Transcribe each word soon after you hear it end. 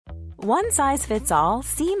One size fits all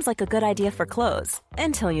seems like a good idea for clothes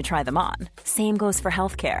until you try them on. Same goes for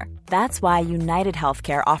healthcare. That's why United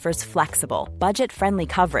Healthcare offers flexible, budget-friendly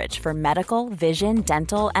coverage for medical, vision,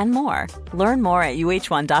 dental, and more. Learn more at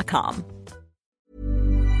uh1.com.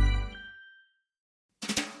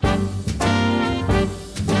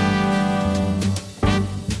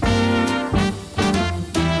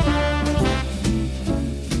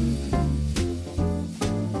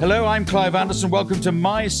 Hello, I'm Clive Anderson. Welcome to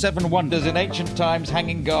My Seven Wonders. In ancient times,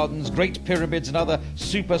 hanging gardens, great pyramids and other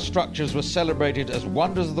superstructures were celebrated as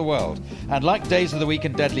wonders of the world. And like days of the week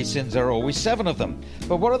and deadly sins, there are always seven of them.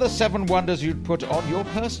 But what are the seven wonders you'd put on your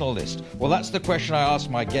personal list? Well, that's the question I ask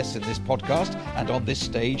my guests in this podcast and on this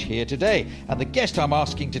stage here today. And the guest I'm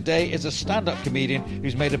asking today is a stand-up comedian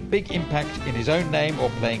who's made a big impact in his own name or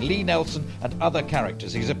playing Lee Nelson and other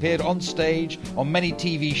characters. He's appeared on stage, on many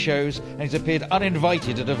TV shows, and he's appeared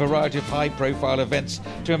uninvited at a variety of high-profile events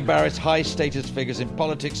to embarrass high-status figures in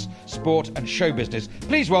politics, sport and show business.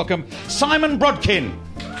 Please welcome Simon Brodkin.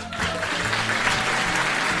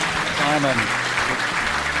 Simon.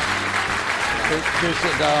 Do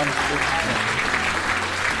sit down.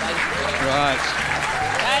 Right.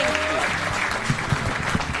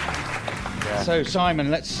 So, Simon,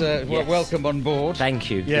 let's welcome on board. Thank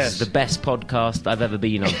you. Yes. This is the best podcast I've ever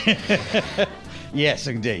been on. Yes,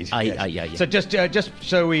 indeed. Yeah. So just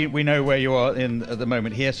so we know where you are at the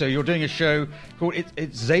moment here. So you're doing a show called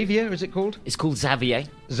it's Xavier. Is it called? It's called Xavier.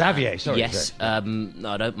 Xavier. Sorry. Yes. No,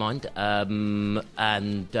 I don't mind.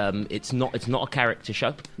 It's not a character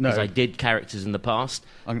show. No. Because I did characters in the past.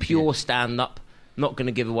 Pure stand-up. Not going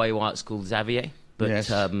to give away why it's called Xavier. But yes.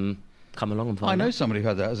 Come along and find out. I know somebody who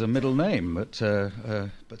had that as a middle name, but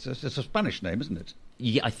it's a Spanish name, isn't it?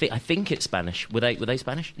 Yeah, I think it's Spanish. Were they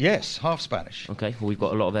Spanish? Yes, half Spanish. Okay, well, we've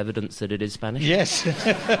got a lot of evidence that it is Spanish. Yes.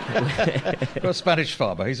 Got a Spanish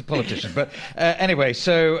farmer. He's a politician. But anyway,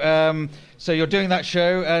 so you're doing that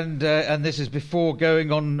show, and this is before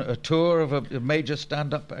going on a tour of a major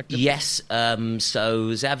stand-up activity? Yes.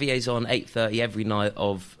 So Xavier's on 8:30 every night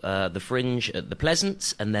of the Fringe at the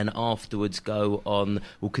Pleasance, and then afterwards we'll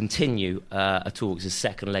continue a tour. It's the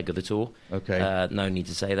second leg of the tour. Okay. No need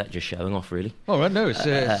to say that, just showing off, really. Oh, right, no, it's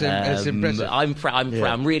impressive.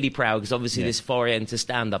 I'm really proud because obviously this foray into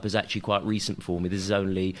stand-up is actually quite recent for me. This is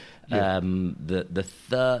only the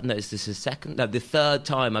third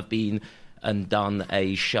time I've been and done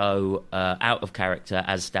a show out of character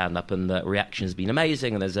as stand-up, and the reaction has been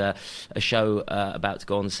amazing. And there's a show about to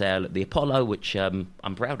go on sale at the Apollo, which I'm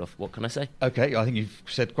proud of. What can I say? Okay, I think you've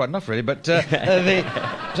said quite enough, really. But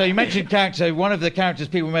so you mentioned character. One of the characters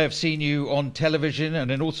people may have seen you on television and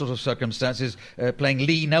in all sorts of circumstances playing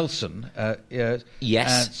Lee Nelson.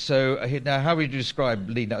 Yes. So now, how would you describe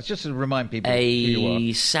Lee Nelson? Just to remind people who you are.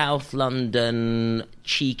 A South London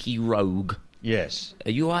cheeky rogue. Yes.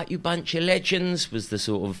 Are you out, you bunch of legends? Was the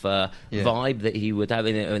sort of vibe that he would have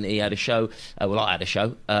in it. And he had a show, I had a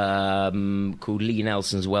show called Lee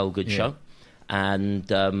Nelson's Well Good Show,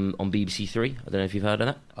 and on BBC Three. I don't know if you've heard of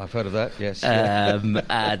that. I've heard of that. Yes. That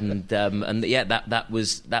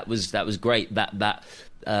was great. That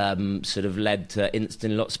sort of led to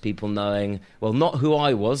instantly lots of people knowing, well, not who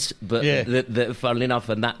I was, but that funnily enough,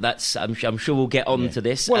 and that's I'm sure we'll get on to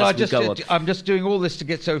this. Well, go on. I'm just doing all this to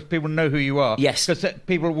get so people know who you are. Yes, because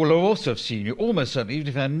people will also have seen you, almost certainly, even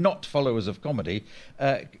if they're not followers of comedy.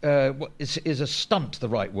 Is a stunt the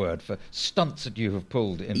right word for stunts that you have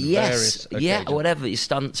pulled in various occasions? Yeah, whatever,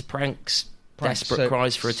 stunts, pranks. Desperate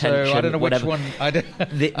cries for attention. So I don't know which one. I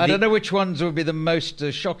don't know which ones would be the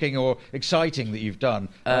most shocking or exciting that you've done.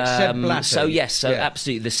 Like Sepp Blatter.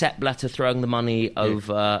 Absolutely. The Sepp Blatter throwing the money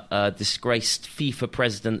over disgraced FIFA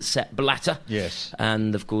president Sepp Blatter. Yes.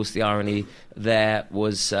 And of course, the irony there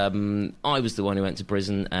was I was the one who went to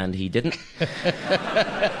prison and he didn't.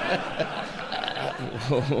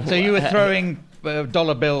 So you were throwing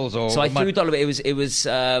dollar bills, or so I threw dollar bills. It was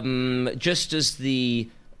just as the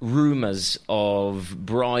rumours of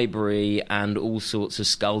bribery and all sorts of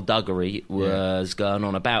skullduggery was going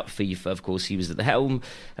on about FIFA. Of course, he was at the helm,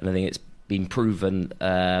 and I think it's been proven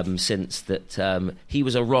since that he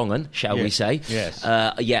was a wrong 'un, shall we say. Yes.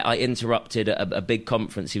 I interrupted a big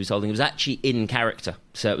conference he was holding. It was actually in character,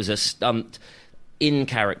 so it was a stunt in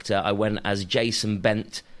character. I went as Jason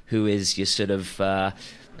Bent, who is your sort of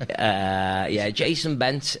Jason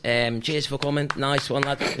Bent. Cheers for coming. Nice one,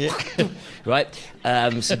 lad. Yeah. Right.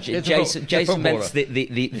 So Jason Bent's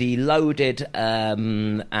the loaded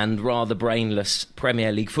and rather brainless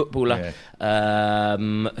Premier League footballer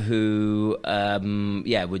who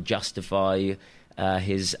would justify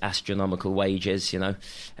his astronomical wages. You know,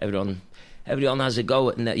 everyone everyone has a go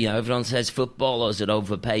at, everyone says footballers are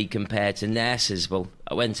overpaid compared to nurses. Well,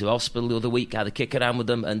 I went to hospital the other week, had a kick around with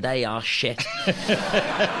them, and they are shit.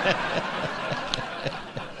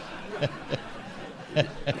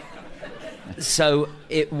 So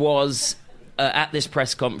it was at this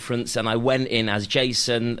press conference, and I went in as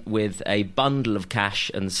Jason with a bundle of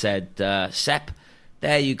cash and said, Sepp,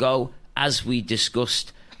 there you go. As we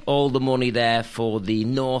discussed, all the money there for the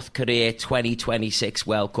North Korea 2026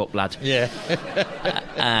 World Cup, lad. Yeah.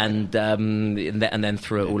 and then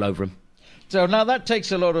threw it all over him. So now that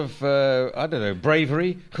takes a lot of,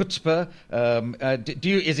 bravery, chutzpah.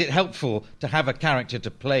 Is it helpful to have a character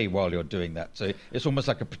to play while you're doing that? So it's almost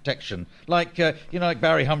like a protection. Like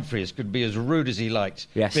Barry Humphries could be as rude as he liked,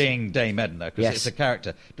 being Dame Edna, because it's a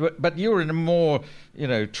character. But you were in a more,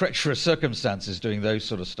 treacherous circumstances doing those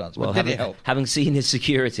sort of stunts. Well, did it help? Having seen his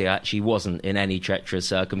security, I actually wasn't in any treacherous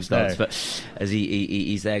circumstance. No. But as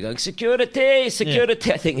he's there going, security! Yeah. I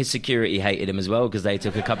think his security hated him as well, because they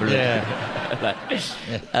took a couple of...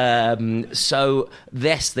 So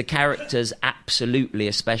the characters absolutely,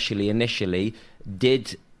 especially initially,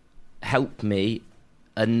 did help me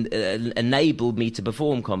and enabled me to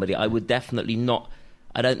perform comedy. I would definitely not,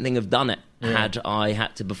 I don't think, have done it had I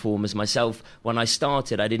had to perform as myself. When I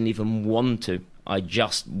started, I didn't even want to. I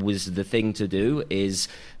just was the thing to do is,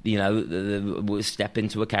 step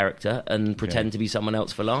into a character and pretend to be someone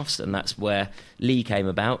else for laughs. And that's where Lee came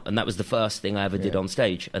about. And that was the first thing I ever did on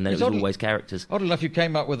stage. And then it was always characters. Odd enough, you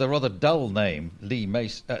came up with a rather dull name, Lee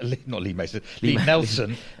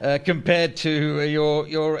Nelson, compared to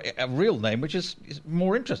your real name, which is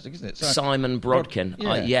more interesting, isn't it? Simon Brodkin.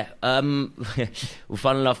 Well,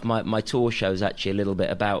 fun enough, my tour show is actually a little bit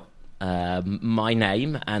about my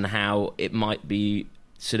name and how it might be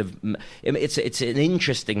sort of... It's an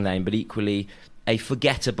interesting name, but equally a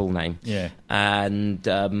forgettable name. Yeah. And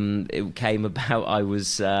it came about, I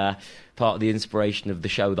was part of the inspiration of the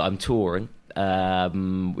show that I'm touring,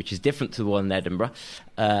 which is different to the one in Edinburgh,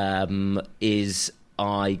 is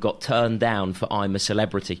I got turned down for I'm a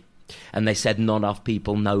Celebrity. And they said not enough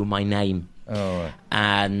people know my name. Oh, right.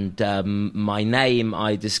 And my name,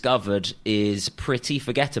 I discovered, is pretty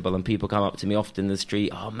forgettable, and people come up to me often in the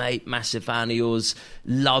street, oh mate, massive fan of yours,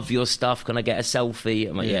 love your stuff, can I get a selfie?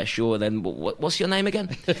 I'm like, yeah sure. Then what's your name again?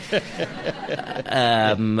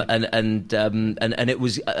 And it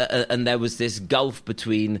was and there was this gulf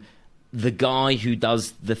between the guy who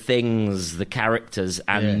does the things, the characters,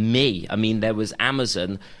 and me. I mean, there was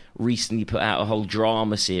Amazon recently put out a whole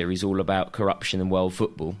drama series all about corruption in world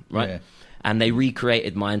football, right? Yeah. And they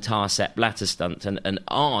recreated my entire Sepp Blatter stunt, and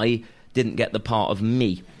I didn't get the part of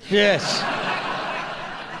me. Yes.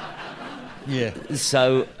 Yeah.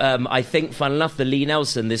 So I think, fun enough, the Lee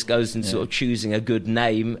Nelson, this goes in sort of choosing a good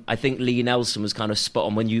name. I think Lee Nelson was kind of spot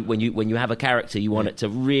on. When you have a character, you want it to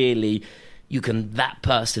really... that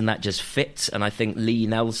person that just fits, and I think Lee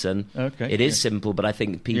Nelson, it is simple, but I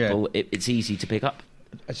think people, it's easy to pick up.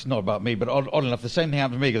 It's not about me, but odd enough, the same thing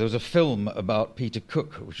happened to me. There was a film about Peter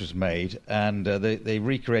Cook which was made, and they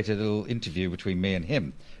recreated a little interview between me and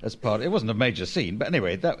him as part. It wasn't a major scene, but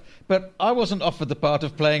anyway, but I wasn't offered the part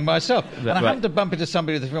of playing myself. And I happened to bump into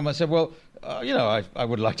somebody with the film. I said, well, I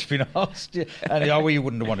would like to be asked. And you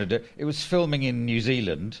wouldn't have wanted to. It was filming in New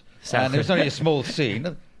Zealand, and it was only a small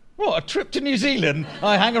scene. What, a trip to New Zealand?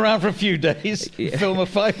 I hang around for a few days, film a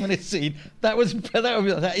 5-minute scene.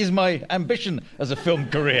 That is my ambition as a film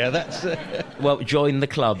career. That's well, join the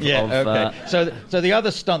club. Yeah, okay. So the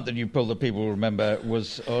other stunt that you pulled that people will remember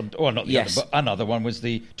was, not the other, but another one was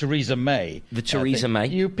the Theresa May. The Theresa May.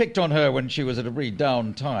 You picked on her when she was at a really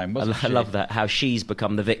down time, wasn't she? I love that, how she's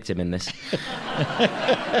become the victim in this.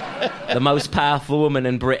 The most powerful woman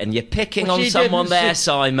in Britain. You're picking on someone there,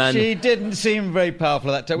 Simon. She didn't seem very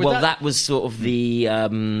powerful at that time. That was sort of the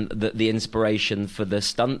inspiration for the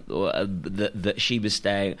stunt that she was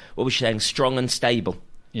staying. What was she saying? Strong and stable.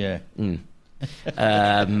 Yeah. No,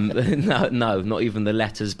 not even the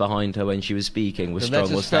letters behind her when she was speaking were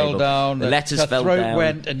strong or stable. Fell down, the letters fell down. Her down. throat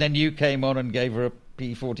went, and then you came on and gave her a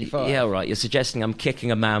P45. Yeah, right. You're suggesting I'm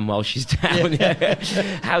kicking a man while she's down.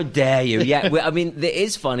 How dare you? Yeah, well, I mean, it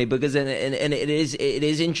is funny because and it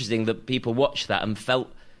is interesting that people watched that and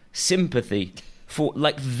felt sympathy for,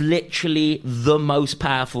 like, literally the most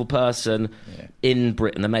powerful person in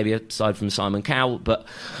Britain, and maybe aside from Simon Cowell, but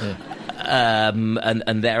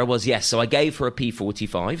and there I was. Yes, so I gave her a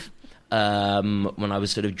P45 when I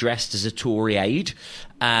was sort of dressed as a Tory aide,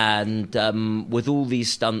 and with all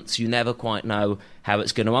these stunts, you never quite know how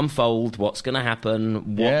it's going to unfold, what's going to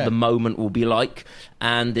happen, what the moment will be like,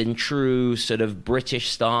 and in true sort of British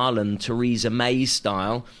style and Theresa May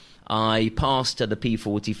style, I passed her the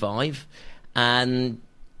P45. and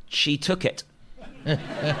she took it.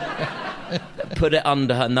 Put it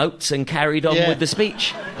under her notes and carried on with the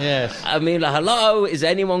speech. Yes. I mean, hello, is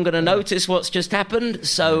anyone going to notice what's just happened?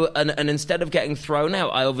 So, and instead of getting thrown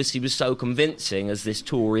out, I obviously was so convincing as this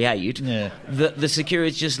Tory aide that the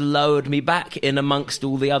security just lowered me back in amongst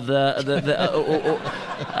all the other.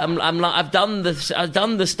 I'm like, I've done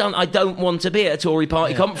the stunt. I don't want to be at a Tory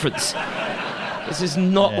party conference. This is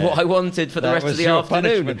not what I wanted for the rest of the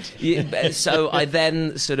afternoon. So I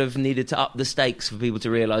then sort of needed to up the stakes for people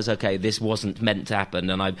to realise, OK, this wasn't meant to happen.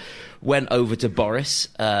 And I went over to Boris,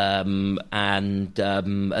 and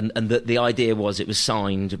the idea was it was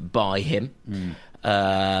signed by him.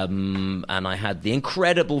 And I had the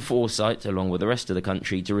incredible foresight, along with the rest of the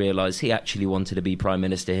country, to realise he actually wanted to be Prime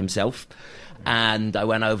Minister himself. And I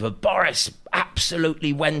went over, Boris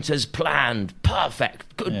absolutely went as planned,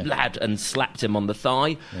 perfect, good lad, and slapped him on the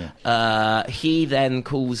thigh. He then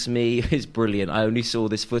calls me, it's brilliant, I only saw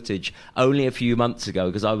this footage only a few months ago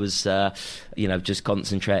because I was, just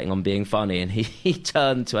concentrating on being funny, and he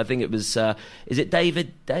turned to, I think it was, is it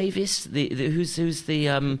David Davis? Who's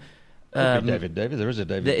the... David Davis, there is a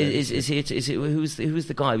David Davis. Who was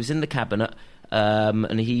the guy who was in the cabinet?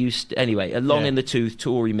 And he used anyway, a long in the tooth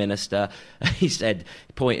Tory minister. He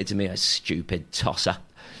pointed to me, a stupid tosser.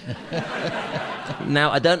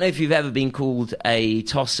 Now, I don't know if you've ever been called a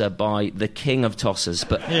tosser by the king of tossers,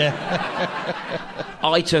 but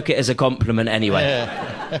I took it as a compliment anyway.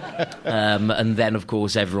 And then, of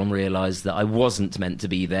course, everyone realised that I wasn't meant to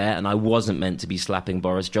be there, and I wasn't meant to be slapping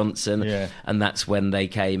Boris Johnson. And that's when they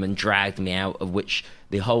came and dragged me out, of which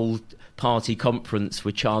the whole party conference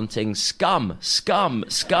were chanting "scum, scum,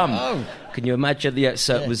 scum." Oh. Can you imagine?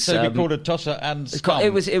 So it was. So we called a tosser and scum.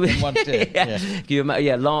 It was. In one day. Can you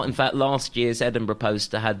imagine? In fact, last year's Edinburgh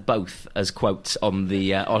Poster had both as quotes on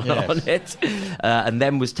the on it, and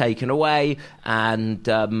then was taken away, and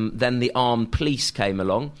then the armed police came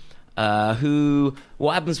along.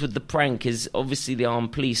 What happens with the prank is obviously the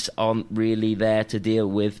armed police aren't really there to deal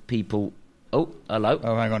with people. Oh, hello.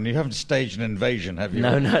 Oh, hang on. You haven't staged an invasion, have you?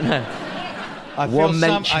 No. I feel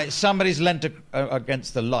somebody's leant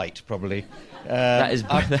against the light, probably. That is.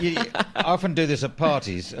 I often do this at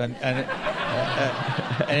parties, and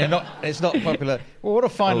it's not popular. Well, what a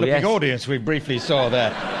fine-looking audience we briefly saw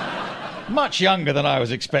there. Much younger than I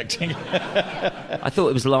was expecting. I thought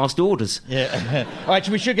it was Last Orders. Yeah. All right,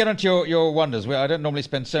 we should get onto your wonders. I don't normally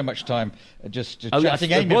spend so much time just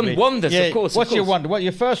chatting amiably. Wonders, of course. What's your wonder? Well,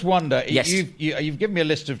 your first wonder. Yes. You've given me a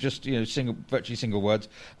list of just virtually single words,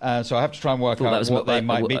 so I have to try and work out what they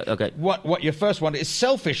might be. Okay. What your first wonder is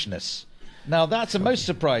selfishness. Now that's the most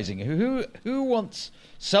surprising. Who wants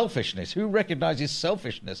selfishness? Who recognises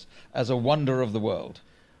selfishness as a wonder of the world?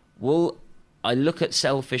 Well, I look at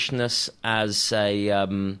selfishness as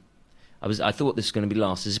a. I thought this was going to be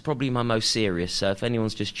last. This is probably my most serious. So if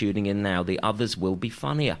anyone's just tuning in now, the others will be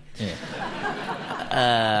funnier. Yeah.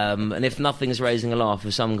 And if nothing's raising a laugh,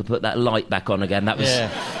 if someone could put that light back on again, that was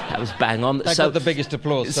bang on. That got the biggest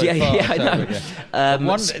applause so far. I know.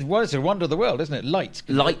 It's a wonder of the world, isn't it? Light.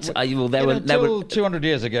 Until 200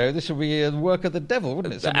 years ago, this would be the work of the devil,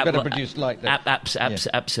 wouldn't it? Somebody better produce light.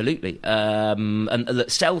 Absolutely. And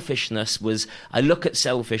selfishness was. I look at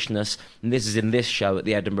selfishness, and this is in this show at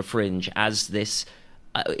the Edinburgh Fringe, as this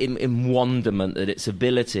in wonderment at its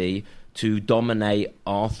ability to dominate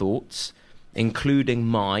our thoughts, including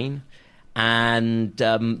mine, and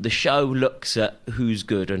the show looks at who's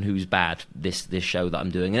good and who's bad. This show that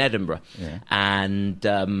I'm doing in Edinburgh, and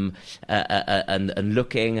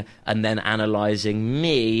looking and then analysing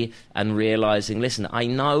me and realising, listen, I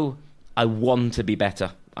know I want to be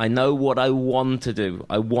better. I know what I want to do.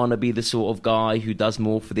 I want to be the sort of guy who does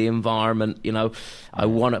more for the environment. I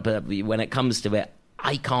want it, but when it comes to it,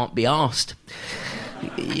 I can't be arsed.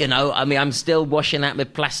 I'm still washing out my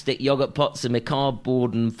plastic yoghurt pots and my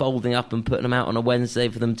cardboard and folding up and putting them out on a Wednesday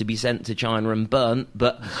for them to be sent to China and burnt.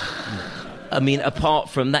 But, apart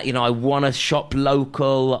from that, I want to shop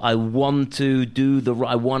local. I want to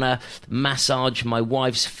I want to massage my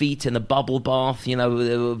wife's feet in a bubble bath,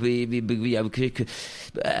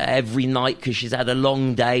 every night because she's had a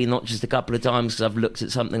long day, not just a couple of times because I've looked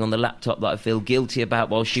at something on the laptop that I feel guilty about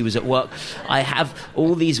while she was at work. I have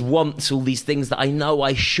all these wants, all these things that I know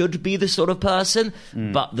I should be the sort of person,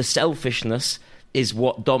 but the selfishness is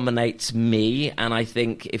what dominates me. And I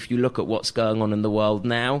think if you look at what's going on in the world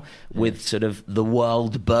now with sort of the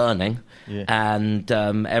world burning and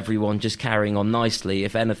everyone just carrying on nicely,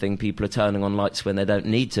 if anything, people are turning on lights when they don't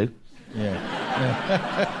need to.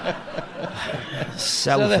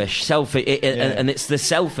 Selfish, and it's the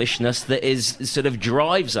selfishness that is sort of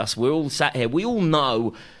drives us. We're all sat here. We all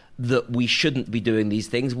know that we shouldn't be doing these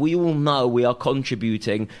things. We all know we are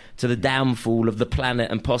contributing to the downfall of the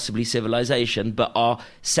planet and possibly civilization, but our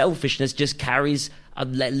selfishness just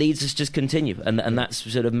leads us just continue, and that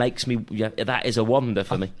sort of makes me. Yeah, that is a wonder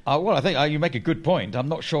for me. Well, I think you make a good point. I'm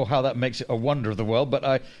not sure how that makes it a wonder of the world, but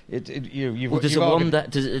does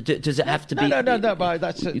it have to be? No. But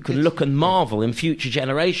that's you can look and marvel in future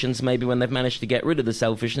generations. Maybe when they've managed to get rid of the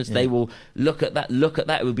selfishness, they will look at that.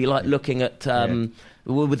 It would be like looking at.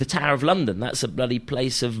 With the Tower of London, that's a bloody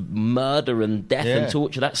place of murder and death and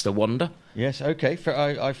torture. That's the wonder. Yes, okay,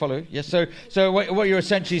 I follow. Yes, so what you're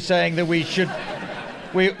essentially saying that we should,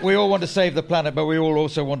 we all want to save the planet, but we all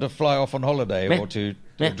also want to fly off on holiday or to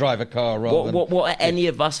drive a car rather than... What are any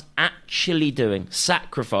of us actually doing?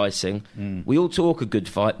 Sacrificing. We all talk a good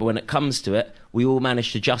fight, but when it comes to it, we all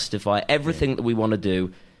manage to justify everything that we want to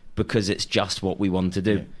do because it's just what we want to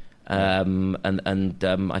do. Yeah. I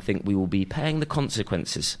think we will be paying the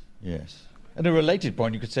consequences. Yes. And a related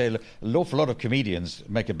point, you could say an awful lot of comedians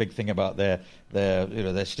make a big thing about they're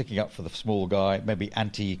sticking up for the small guy, maybe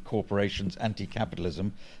anti-corporations,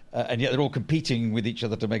 anti-capitalism, and yet they're all competing with each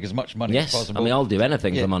other to make as much money as possible. I mean, I'll do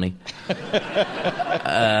anything for money. But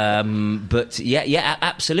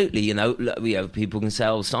absolutely. You know, people can say,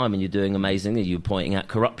 "Oh, Simon, you're doing amazing. You're pointing out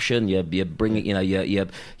corruption. You're bringing,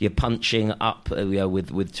 you're punching up,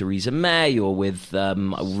 with Theresa May or with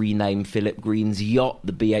rename Philip Green's yacht,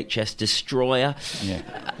 the BHS Destroyer,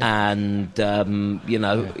 and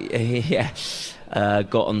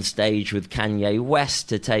got on stage with Kanye West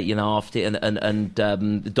to take, after and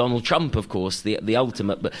Donald Trump, of course, the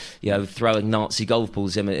ultimate, but throwing Nazi golf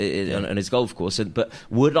balls on his golf course. But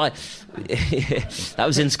would I? That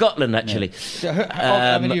was in Scotland, actually.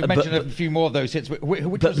 Yeah. So, you've mentioned a few more of those hits. Which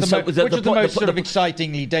was the most sort of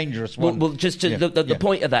excitingly dangerous one? Well, just the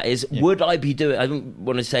point of that is, would I be doing? I don't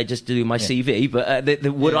want to say just to do my CV, but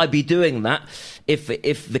would I be doing that if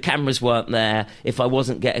the cameras weren't there, if I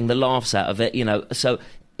wasn't getting the laughs out of it, So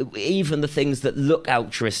even the things that look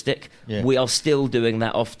altruistic, we are still doing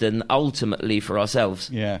that often, ultimately for ourselves.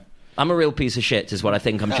 Yeah, I'm a real piece of shit, is what I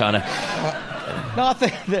think I'm trying to. No, I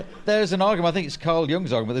think that there's an argument. I think it's Carl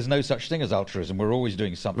Jung's argument. There's no such thing as altruism. We're always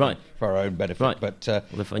doing something for our own benefit. Right. But well,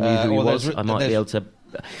 if I knew who he was, I might be able to.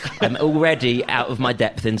 I'm already out of my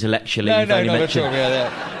depth intellectually. No, not at all.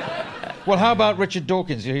 Well, how about Richard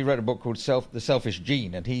Dawkins? He wrote a book called The Selfish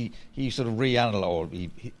Gene, and he sort of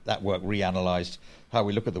that work reanalyzed how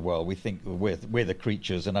we look at the world. We think we're the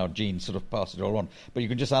creatures, and our genes sort of pass it all on. But you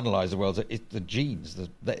can just analyse the world. It's the genes.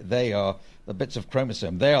 They are the bits of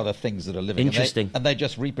chromosome. They are the things that are living. Interesting. And they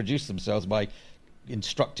just reproduce themselves by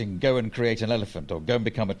instructing, go and create an elephant, or go and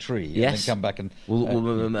become a tree, and then come back and...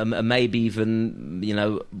 maybe even,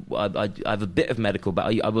 I have a bit of medical,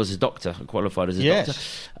 but I was a doctor, qualified as a doctor.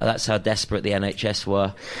 That's how desperate the NHS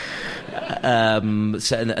were.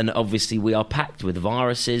 And obviously we are packed with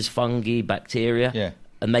viruses, fungi, bacteria,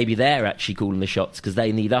 and maybe they're actually calling the shots because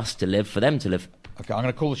they need us to live for them to live. Okay, I'm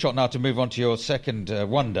going to call the shot now to move on to your second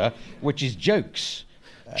wonder, which is jokes.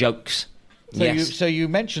 Jokes. So you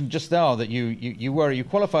mentioned just now that you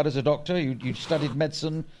qualified as a doctor, you studied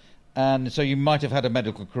medicine, and so you might have had a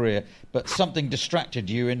medical career, but something distracted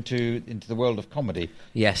you into the world of comedy.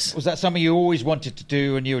 Yes. Was that something you always wanted to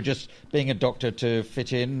do, and you were just being a doctor to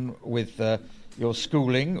fit in with your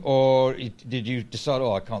schooling, or did you decide,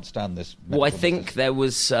 I can't stand this? Well, I think there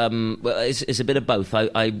was, it's a bit of both.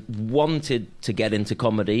 I wanted to get into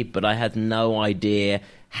comedy, but I had no idea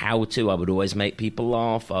how to. I would always make people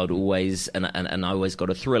laugh. I would always, and I always got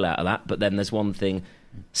a thrill out of that. But then there's one thing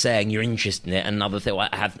saying you're interested in it, and another thing, I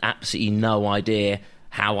have absolutely no idea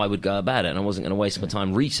how I would go about it, and I wasn't going to waste my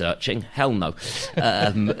time researching. Hell no.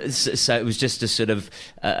 So it was just a sort of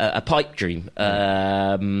a pipe dream.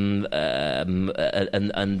 And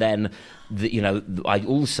then, I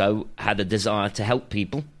also had a desire to help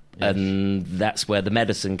people, and that's where the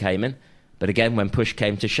medicine came in. But again, when push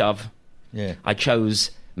came to shove, I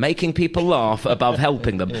chose making people laugh above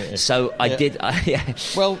helping them. So I did.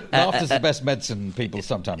 Well, laughter's the best medicine. People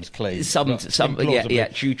sometimes claim.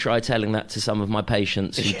 You try telling that to some of my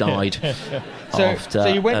patients who died after. So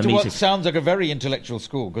you went to what sounds like a very intellectual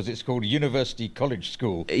school, because it's called University College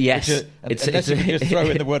School. Yes, unless you can just throw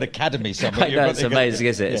in the word academy somewhere. I know, it's amazing,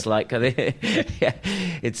 isn't it? It's like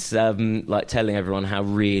it's like telling everyone how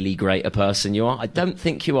really great a person you are. I don't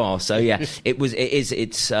think you are. So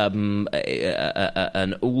it's an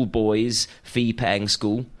all-boys, fee-paying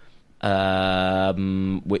school,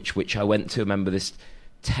 which I went to. I remember this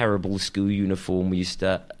terrible school uniform we used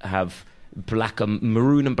to have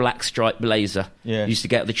maroon and black striped blazer. Yeah. Used to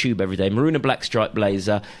get the tube every day. Maroon and black striped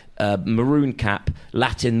blazer, maroon cap,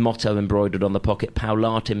 Latin motto embroidered on the pocket.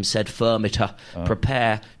 Paulatim sed firmiter.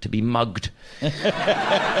 Prepare to be mugged.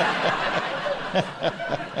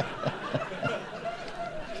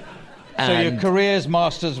 So your careers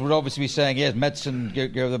masters would obviously be saying, yes, medicine,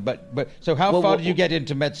 but so how far did you get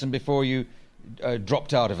into medicine before you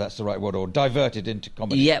dropped out, if that's the right word, or diverted into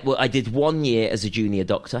comedy? Yeah, well, I did 1 year as a junior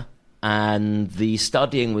doctor, and the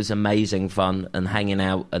studying was amazing fun, and hanging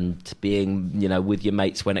out and being, with your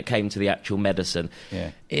mates when it came to the actual medicine.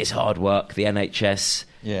 Yeah. It's hard work. The NHS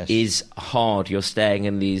is hard. You're staying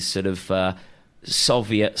in these sort of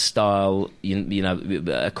Soviet-style,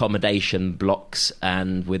 accommodation blocks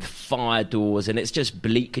and with fire doors, and it's just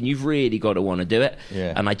bleak, and you've really got to want to do it.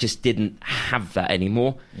 Yeah. And I just didn't have that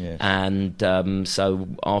anymore. Yes. And so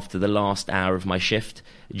after the last hour of my shift,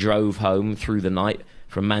 drove home through the night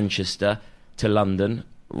from Manchester to London,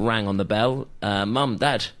 rang on the bell, Mum,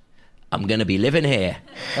 Dad, I'm going to be living here.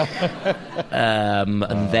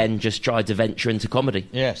 And then just tried to venture into comedy.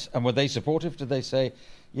 Yes, and were they supportive? Did they say,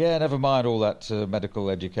 yeah, never mind all that medical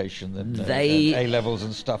education and A-levels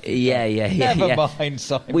and stuff? Never mind,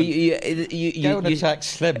 Simon. Well, go and attack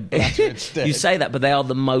Slim Blatter instead. You say that, but they are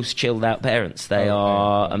the most chilled out parents. They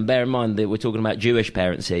are, and bear in mind that we're talking about Jewish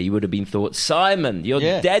parents here. You would have been thought, Simon, you're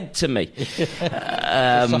dead to me.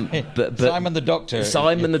 But Simon the Doctor.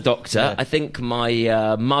 Simon the Doctor. Yeah. I think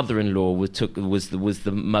my mother-in-law was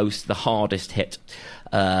the hardest hit.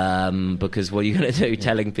 Because what are you going to do?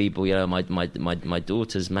 Telling people, my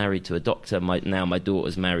daughter's married to a doctor. My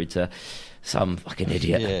daughter's married to some fucking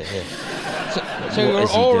idiot. Yeah. So you're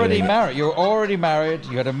already married. You're already married.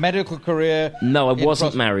 You had a medical career. No, I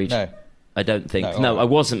wasn't married. No. I don't think. No, I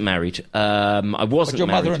wasn't married. I wasn't. But your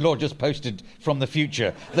married. mother-in-law just posted from the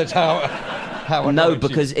future. That's how. No,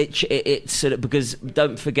 because it's sort of, because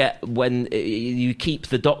don't forget, when you keep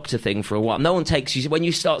the doctor thing for a while, no one takes you. When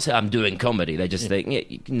you start saying I'm doing comedy, they just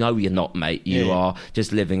think, no, you're not, mate. You are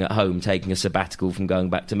just living at home, taking a sabbatical from going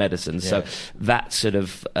back to medicine. Yeah. So that sort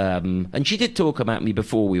of, and she did talk about me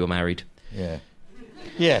before we were married. Yeah.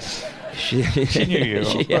 Yes. She knew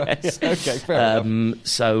you. Yes. Right. Okay, fair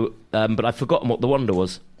enough. But I've forgotten what the wonder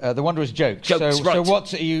was. The wonder was jokes. Right. So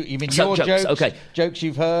what's you mean? Your jokes? Okay. Jokes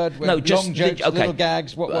you've heard? No, just long jokes, little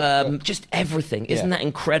gags. What? Just everything. Isn't that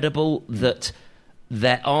incredible that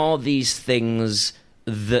there are these things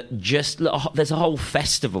that just there's a whole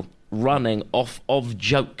festival running off of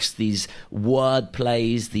jokes, these word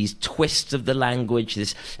plays, these twists of the language,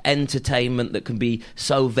 this entertainment that can be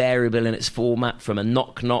so variable in its format, from a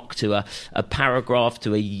knock to a paragraph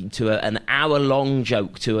to an hour-long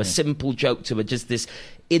joke to a simple joke to just this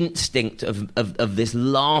instinct of this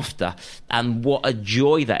laughter, and what a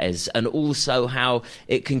joy that is. And also how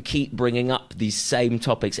it can keep bringing up these same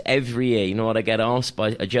topics every year. You know what I get asked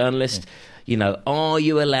by a journalist? Are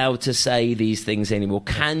you allowed to say these things anymore?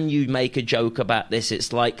 Can you make a joke about this?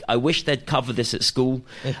 It's like, I wish they'd cover this at school,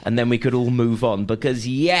 and then we could all move on. Because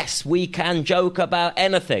yes, we can joke about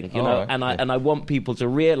anything, and I want people to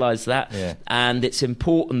realise that. Yeah. And it's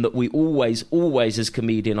important that we always, as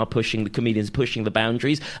comedians are pushing the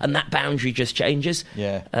boundaries, and that boundary just changes.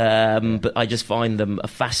 Yeah. But I just find them a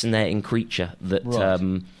fascinating creature that.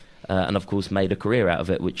 Right. And of course made a career out of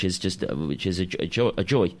it, which is a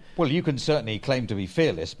joy. Well, you can certainly claim to be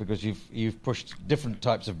fearless because you've pushed different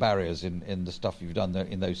types of barriers in the stuff you've done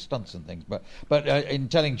in those stunts and things. But in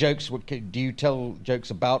telling jokes, do you tell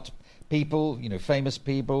jokes about people, famous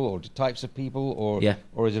people, or types of people,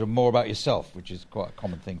 or is it more about yourself, which is quite a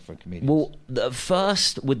common thing for comedians? Well,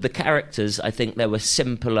 first with the characters, I think there were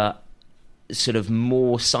simpler, sort of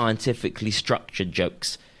more scientifically structured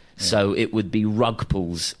jokes. So it would be rug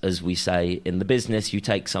pulls, as we say in the business. You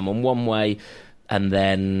take someone one way, and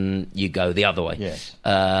then you go the other way. Yes.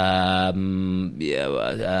 I'm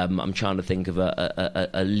trying to think of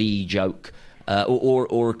a Lee joke.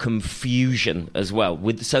 Or a confusion as well.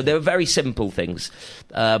 So there are very simple things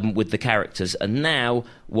with the characters. And now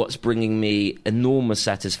what's bringing me enormous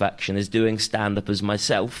satisfaction is doing stand-up as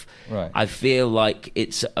myself. Right. I feel like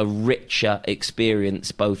it's a richer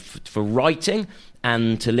experience both for writing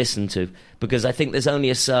and to listen to, because I think there's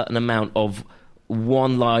only a certain amount of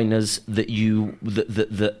one-liners that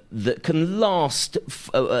can last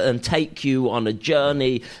and take you on a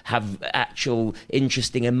journey, have actual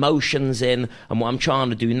interesting emotions in. And what I'm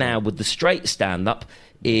trying to do now with the straight stand-up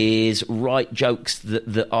is write jokes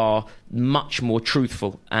that are much more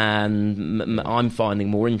truthful, and I'm finding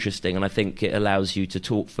more interesting. And I think it allows you to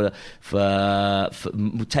talk for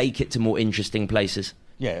take it to more interesting places.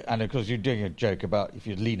 Yeah, and of course you're doing a joke about, if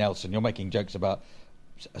you're Lee Nelson, you're making jokes about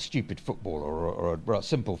a stupid footballer or a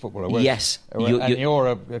simple footballer. Yes,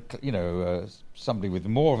 you're somebody with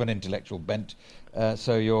more of an intellectual bent.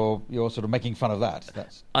 So you're sort of making fun of that.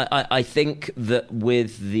 I think that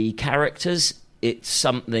with the characters, it's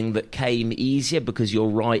something that came easier because you're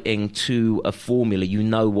writing to a formula. You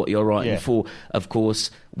know what you're writing for. Of course,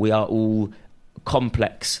 we are all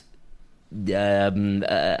complex and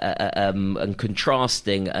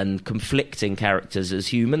contrasting and conflicting characters as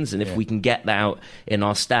humans, and if we can get that out in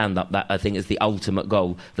our stand-up, that I think is the ultimate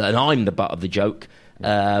goal. And I'm the butt of the joke.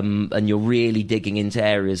 And you're really digging into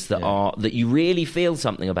areas that you really feel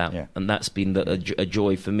something about, and that's been a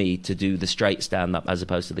joy for me to do the straight stand-up as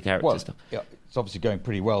opposed to the character stuff. Yeah, it's obviously going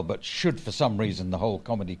pretty well, but should for some reason the whole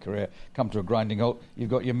comedy career come to a grinding halt, you've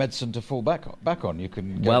got your medicine to fall back on. You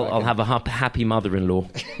can I'll have a happy mother-in-law,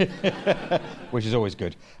 which is always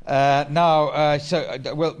good. We'll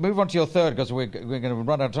move on to your third, because we're going to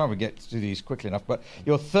run out of time. We get to these quickly enough. But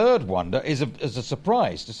your third wonder is a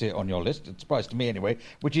surprise to see it on your list. It's a surprise to me anyway,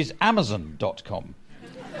 which is Amazon.com.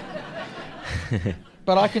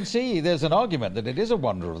 But I can see there's an argument that it is a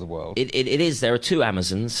wonder of the world. It is. There are two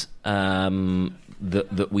Amazons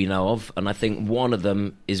that we know of, and I think one of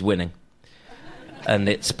them is winning. And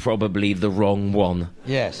it's probably the wrong one.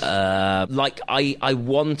 Yes. I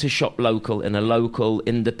want to shop local in a local,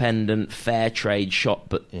 independent, fair trade shop,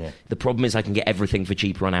 but the problem is I can get everything for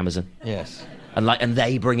cheaper on Amazon. Yes. And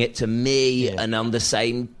they bring it to me, and on the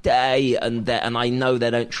same day, and I know they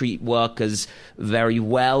don't treat workers very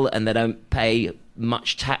well, and they don't pay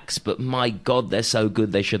much tax, but my God, they're so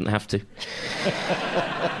good they shouldn't have to.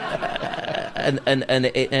 And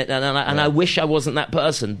I wish I wasn't that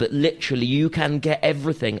person, but literally you can get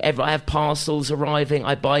everything. I have parcels arriving,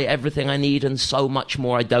 I buy everything I need and so much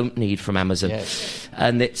more I don't need from Amazon. Yes.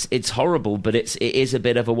 And it's horrible, but it is a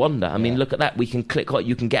bit of a wonder. I mean, look at that. We can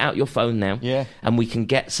you can get out your phone now, and we can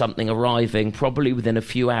get something arriving probably within a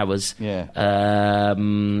few hours. Yeah. That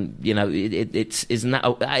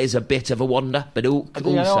is a bit of a wonder, but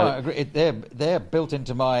also I agree. They're built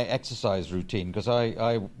into my exercise routine, because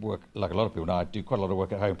I work like a lot of people. I do quite a lot of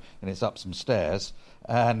work at home, and it's up some stairs.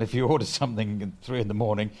 And if you order something at 3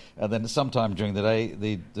 a.m, and then sometime during the day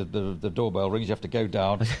the doorbell rings, you have to go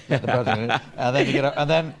down, get the button, and then you get up, and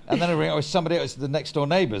then it rings. Oh, somebody else, the next door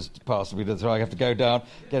neighbour's parcel. So I have to go down,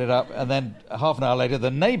 get it up, and then half an hour later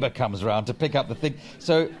the neighbour comes round to pick up the thing.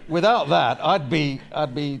 So without that, I'd be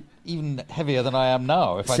even heavier than I am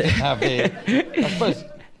now if I didn't have the. I suppose,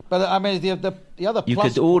 but I mean the other. You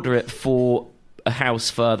could order it for a house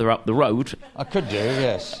further up the road. I could do,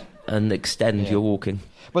 yes. And extend your walking.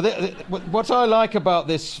 But what I like about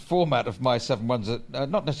this format of My Seven Wonders,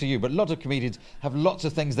 not necessarily you, but a lot of comedians have lots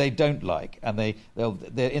of things they don't like, and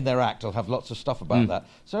they're in their act will have lots of stuff about that.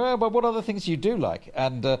 So, but what other things you do like?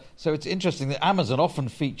 And so it's interesting that Amazon often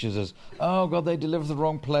features as, oh God, they delivered the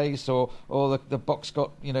wrong place, or the box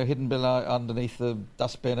got hidden underneath the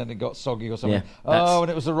dustbin and it got soggy or something. And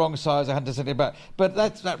it was the wrong size, I had to send it back. But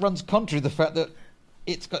that runs contrary to the fact that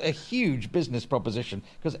it's got a huge business proposition,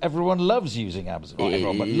 because everyone loves using Amazon. Not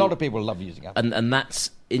everyone, but a lot of people love using Amazon. And that's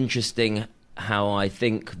interesting, how I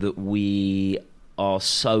think that we are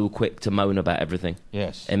so quick to moan about everything.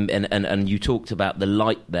 Yes. And you talked about the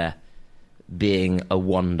light there being a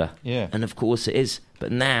wonder. Yeah. And of course it is.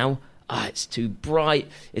 But now, it's too bright,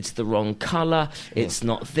 it's the wrong colour, it's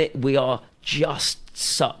not thick. We are just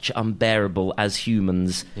such unbearable as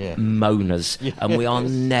humans moaners, and we are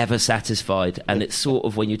never satisfied, and it's sort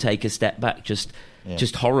of, when you take a step back, just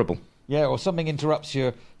horrible. Or something interrupts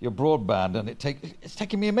your broadband, and it's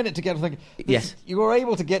taking me a minute to get to think. Yes, you are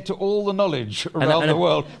able to get to all the knowledge around the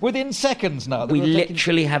world within seconds now. We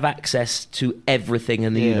literally have access to everything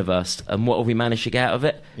in the universe, and what have we managed to get out of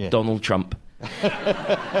it? Donald Trump.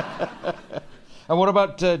 And what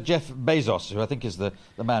about Jeff Bezos, who I think is the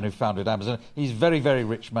man who founded Amazon? He's a very, very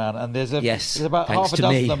rich man, and there's about half a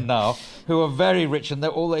dozen of them now who are very rich, and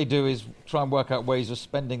all they do is try and work out ways of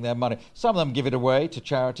spending their money. Some of them give it away to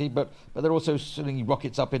charity, but they're also sending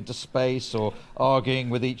rockets up into space, or arguing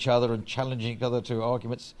with each other and challenging each other to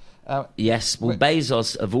arguments.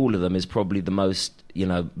 Bezos, of all of them, is probably the most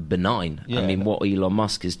benign. I mean, what Elon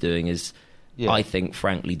Musk is doing is, I think,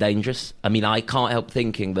 frankly, dangerous. I mean, I can't help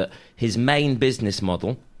thinking that his main business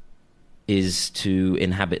model is to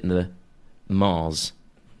inhabit the Mars,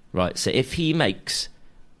 right? So if he makes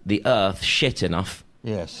the Earth shit enough,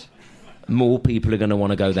 more people are going to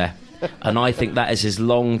want to go there. And I think that is his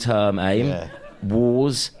long-term aim. Yeah.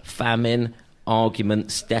 Wars, famine,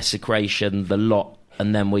 arguments, desecration, the lot.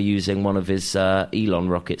 And then we're using one of his Elon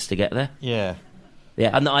rockets to get there. Yeah.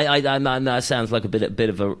 Yeah, and I that sounds like a bit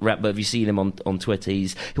of a rap. But have you seen him on Twitter?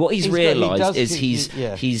 What he's realised is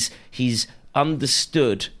he's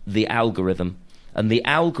understood the algorithm. And the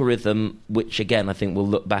algorithm, which again I think we'll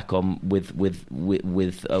look back on with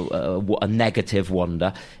a negative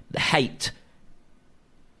wonder, hate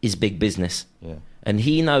is big business. Yeah. And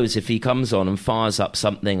he knows if he comes on and fires up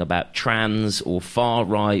something about trans or far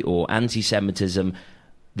right or anti-Semitism,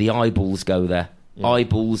 the eyeballs go there. Yeah.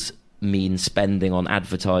 Eyeballs mean spending on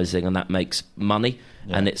advertising, and that makes money.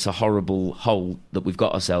 Yeah. And it's a horrible hole that we've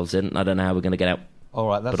got ourselves in. I don't know how we're going to get out. All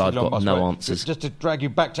right, that's but I've got no answers. Just to drag you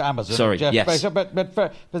back to Amazon. Sorry, Jeff yes.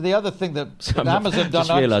 Bezos, but the other thing that Amazon done. I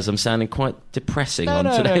just realised I'm sounding quite depressing on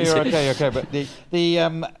today. No, you're okay. But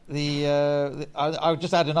I'll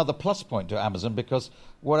just add another plus point to Amazon, because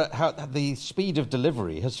how the speed of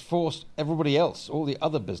delivery has forced everybody else, all the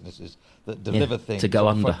other businesses that deliver things, to go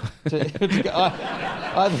under. It's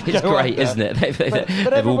great, isn't it?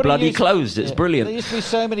 They've all bloody closed. It's brilliant. There used to be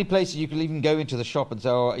so many places you could even go into the shop and say,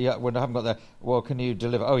 "Oh, yeah, when I haven't got there, well, can you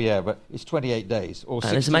deliver?" "Oh, yeah, but it's 28 days or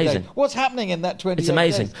 60 it's amazing. days." What's happening in that 28 days? It's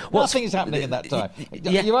amazing. Nothing is happening in that time.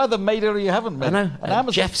 You either made it or you haven't made it. I know.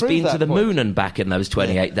 And Jeff's been to the moon and back in those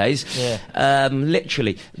 28 days. Yeah.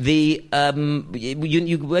 Literally. When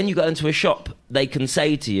you go into a shop, they can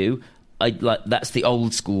say to you, that's the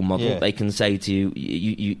old school model. Yeah. They can say to you,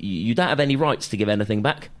 you don't have any rights to give anything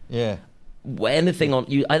back. Yeah. Anything on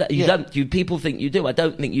you? Don't. You people think you do. I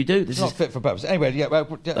don't think you do. This is not fit for purpose. Anyway, yeah.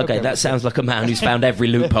 Well, okay, that sounds like a man who's found every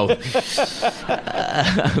loophole.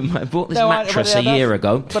 I bought this mattress a year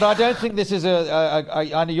ago, but I don't think this is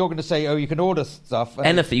I know you're going to say, "Oh, you can order stuff." And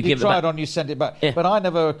anything you give try it it on, you send it back. Yeah. But I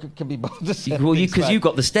never can be bothered to send. Well, because you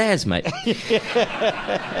got the stairs, mate.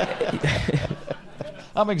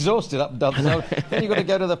 I'm exhausted up and down. So then you've got to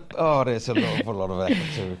go to the. Oh, there's a lot of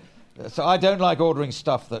effort too. So I don't like ordering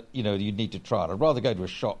stuff that you need to try. I'd rather go to a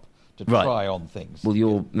shop to try on things.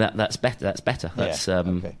 Well, that's better. That's better. That's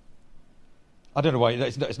okay. I don't know why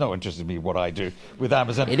it's not interested in me what I do with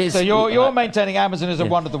Amazon. It is. So you're maintaining Amazon as a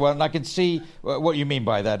wonder of the world, and I can see what you mean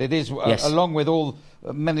by that. It is along with all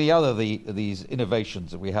many other these innovations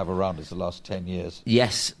that we have around us the last 10 years.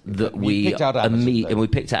 Yes, that we picked out Amazon, and we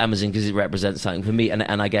picked out Amazon because it represents something for me, and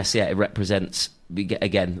I guess it represents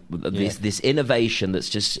again this innovation that's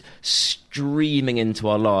just streaming into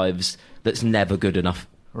our lives that's never good enough.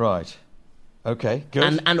 Right. Okay,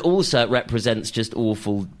 good. And also it represents just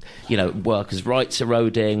awful, workers' rights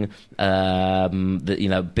eroding. They're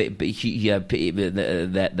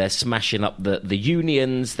smashing up the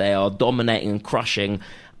unions. They are dominating and crushing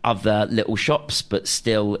other little shops. But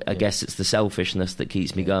still, I guess it's the selfishness that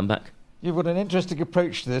keeps me going back. You've got an interesting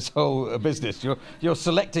approach to this whole business. You're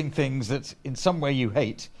selecting things that in some way you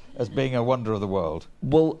hate as being a wonder of the world.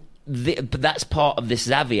 Well, but that's part of this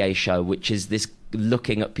Xavier show, which is this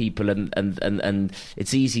looking at people and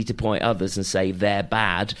it's easy to point others and say they're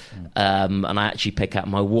bad, and I actually pick out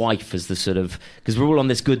my wife as the sort of, because we're all on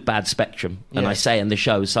this good bad spectrum, and I say in the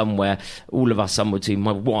show somewhere all of us somewhere between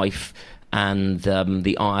my wife and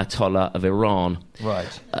the Ayatollah of Iran.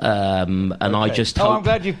 Right. And okay. I just hope... I'm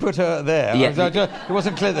glad you put her there. Yeah. It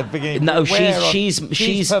wasn't clear at the beginning. No, she's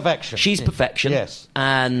perfection. She's perfection. Yes.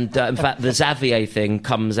 And in fact, the Xavier thing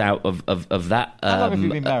comes out of that. How long have you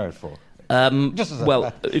been married for?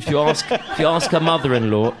 If you ask her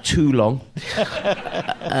mother-in-law, too long.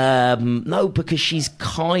 No, because she's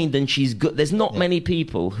kind and she's good. There's not many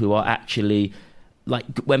people who are actually...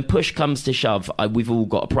 Like, when push comes to shove, we've all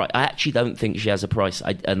got a price. I actually don't think she has a price.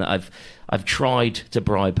 I've tried to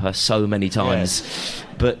bribe her so many times,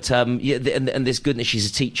 but and this goodness, she's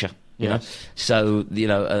a teacher. You know, so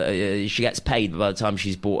she gets paid. But by the time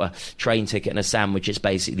she's bought a train ticket and a sandwich, it's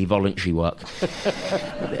basically voluntary work.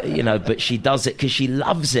 But she does it because she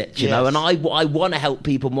loves it. You know, and I want to help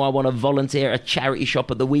people more. I want to volunteer at a charity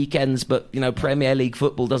shop at the weekends, but Premier League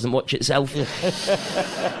football doesn't watch itself.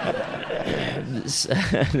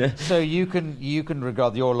 So you can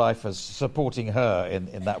regard your life as supporting her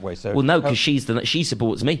in that way. So well, no, because she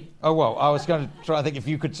supports me. Oh well, I was going to try. I think if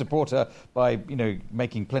you could support her by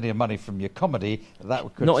making plenty of money from your comedy,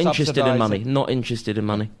 that could not interested in money. Not interested in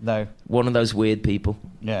money. No, one of those weird people.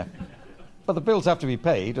 Yeah. But the bills have to be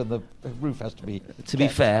paid and the roof has to be. To be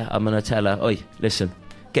fair, I'm going to tell her, oi, listen.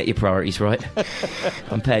 Get your priorities right.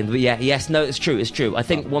 I'm paying, but no, it's true. I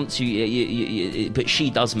think once you but she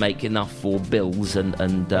does make enough for bills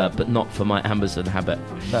and but not for my Amazon habit.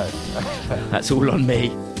 No, that's all on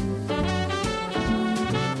me.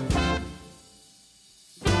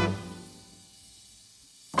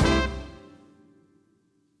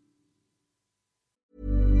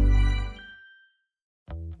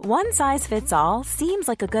 One size fits all seems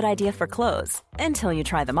like a good idea for clothes until you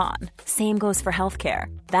try them on. Same goes for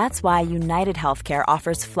healthcare. That's why United Healthcare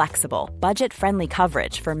offers flexible, budget-friendly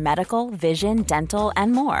coverage for medical, vision, dental,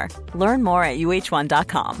 and more. Learn more at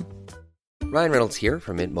uh1.com. Ryan Reynolds here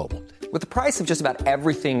from Mint Mobile. With the price of just about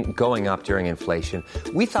everything going up during inflation,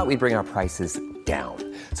 we thought we'd bring our prices down.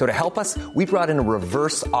 So to help us, we brought in a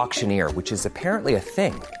reverse auctioneer, which is apparently a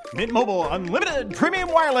thing. Mint Mobile Unlimited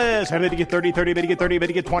Premium Wireless. How to get 30, 30, bit to get 30, bit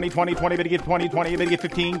to get 20, 20, 20, bit to get 20, 20, bit to get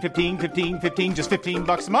 15, 15, 15, 15, just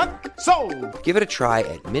 $15 a month? Sold! Give it a try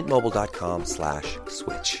at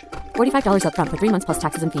mintmobile.com/switch. $45 up front for 3 months plus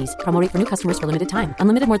taxes and fees. Promo rate for new customers for limited time.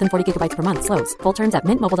 Unlimited more than 40 gigabytes per month. Slows full terms at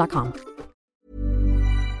mintmobile.com.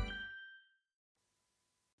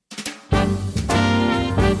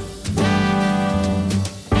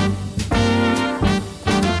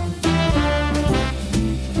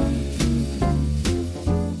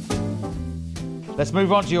 Let's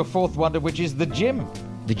move on to your fourth wonder, which is the gym.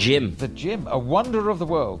 The gym. The gym, a wonder of the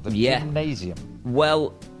world, the gymnasium.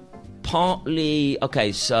 Well, partly,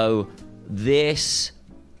 okay, so this,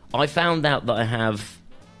 I found out that I have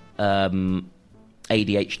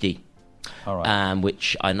ADHD, All right.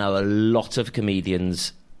 which I know a lot of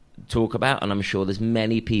comedians talk about, and I'm sure there's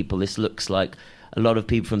many people, this looks like a lot of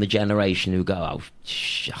people from the generation who go, oh,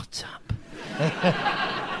 shut up.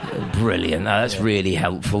 Brilliant. No, that's really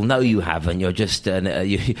helpful. No, you haven't. You're just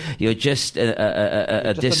you're just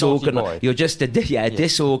a disorganized. You're just a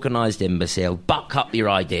disorganized imbecile. Buck up your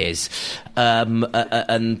ideas.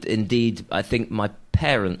 And indeed, I think my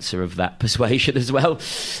parents are of that persuasion as well.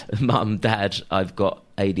 Mum, Dad, I've got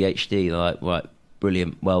ADHD. They're like, right,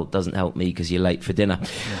 brilliant. Well, it doesn't help me because you're late for dinner.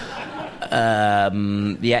 But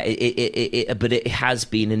it has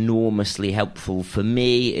been enormously helpful for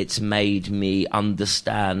me. It's made me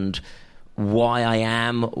understand why I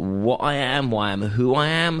am, what I am, why I am who I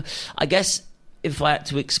am. I guess if I had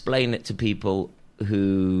to explain it to people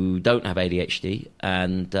who don't have ADHD,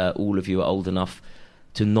 and all of you are old enough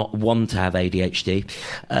to not want to have ADHD,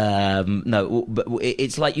 no, but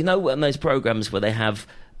it's like, you know, in those programs where they have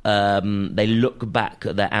they look back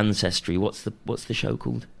at their ancestry. What's the show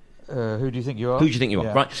called? Who do you think you are? Who do you think you are?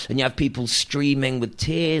 Yeah. Right. And you have people streaming with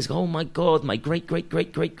tears. Oh my God, my great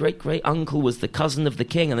uncle was the cousin of the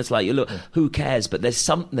king. And it's like, look, who cares? But there's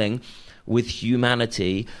something with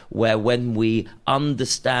humanity where when we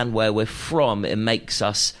understand where we're from, it makes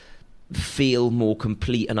us feel more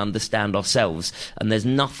complete and understand ourselves. And there's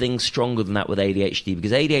nothing stronger than that with ADHD,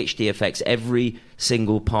 because ADHD affects every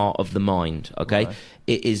single part of the mind, okay? Right.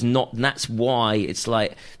 It is not, and that's why it's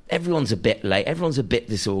like everyone's a bit late, everyone's a bit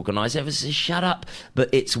disorganized, everyone says shut up, but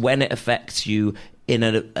it's when it affects you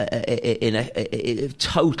it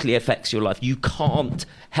totally affects your life. You can't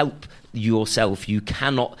help yourself. You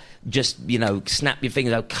cannot just, snap your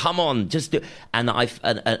fingers out. Come on, just do. And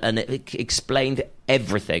it explained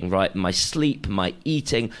everything, right? My sleep, my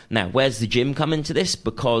eating. Now, where's the gym come into this?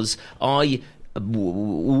 Because I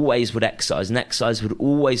always would exercise, and exercise would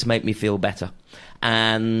always make me feel better.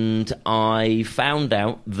 And I found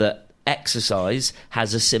out that exercise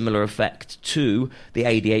has a similar effect to the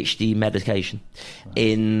ADHD medication,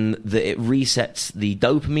 in that it resets the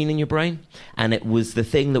dopamine in your brain, and it was the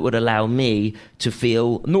thing that would allow me to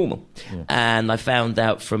feel normal. And I found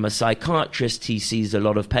out from a psychiatrist, he sees a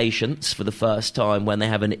lot of patients for the first time when they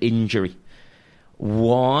have an injury.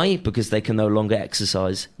 Why? Because they can no longer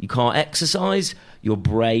exercise. You can't exercise, your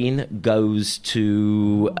brain goes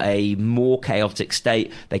to a more chaotic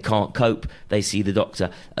state. They can't cope. They see the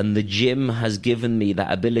doctor. And the gym has given me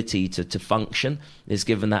that ability to function. It's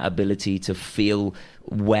given that ability to feel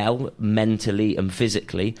well mentally and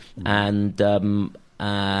physically. And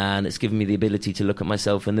it's given me the ability to look at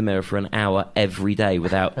myself in the mirror for an hour every day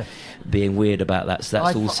without being weird about that. So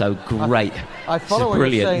that's also great. I follow what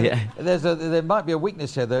brilliant. you're saying. There might be a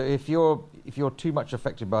weakness here, though. If you're too much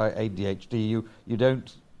affected by ADHD, you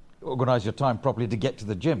don't organise your time properly to get to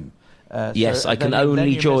the gym. Yes, I can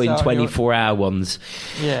only join 24-hour ones.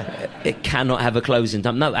 Yeah, it cannot have a closing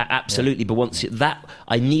time. No, absolutely. Yeah. But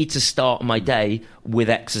I need to start my day with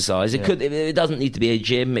exercise. It doesn't need to be a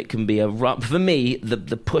gym. It can be a run. For me,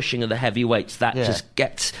 the pushing of the heavy weights just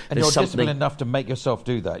gets. And you're disciplined enough to make yourself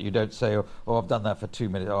do that. You don't say, "Oh, I've done that for 2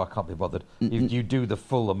 minutes. Oh, I can't be bothered." You do the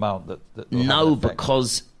full amount that no,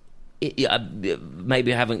 because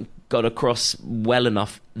maybe I haven't got across well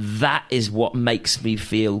enough. That is what makes me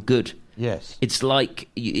feel good. Yes. It's like,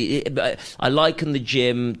 I liken the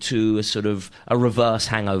gym to a sort of a reverse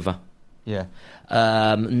hangover. Yeah.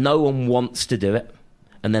 No one wants to do it.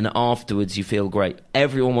 and then afterwards you feel great.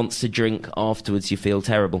 Everyone wants to drink. Afterwards you feel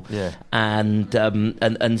terrible. Yeah. And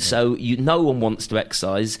so no one wants to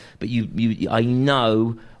exercise, but I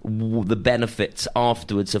know the benefits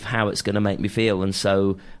afterwards of how it's going to make me feel, and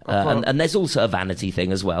so and there's also a vanity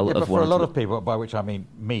thing as well. Yeah, of but for a lot of people, by which I mean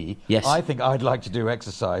me, yes. I think I'd like to do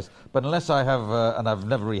exercise, but unless I have, and I've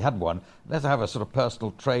never really had one, unless I have a sort of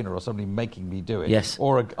personal trainer or somebody making me do it, yes.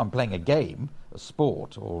 or I'm playing a game, a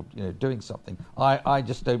sport, or doing something, I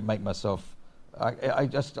just don't make myself.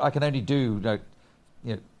 I can only do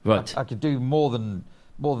right. I could do more than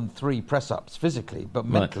 3 press-ups physically, but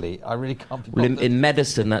mentally, I really can't be bothered. Well, in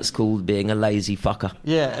medicine, that's called being a lazy fucker.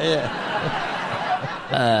 Yeah.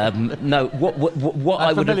 No, what I'm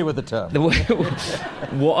I would familiar with the term.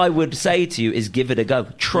 What I would say to you is give it a go.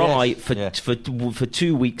 Try for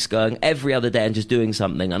 2 weeks, going every other day and just doing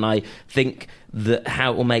something. And I think that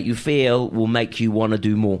how it will make you feel will make you want to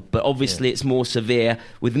do more. But obviously, it's more severe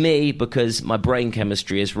with me because my brain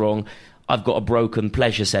chemistry is wrong. I've got a broken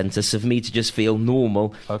pleasure centre, so for me to just feel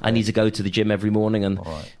normal, I need to go to the gym every morning and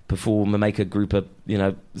perform and make a group of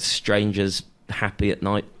strangers happy at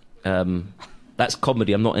night. That's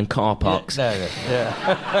comedy. I'm not in car parks. Yeah.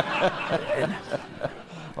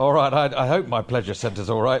 All right, I hope my pleasure centre's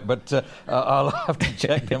all right, but I'll have to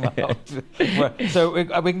check them out. So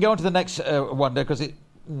we can go on to the next wonder, because it's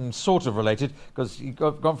sort of related, because you've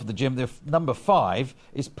gone for the gym. The number 5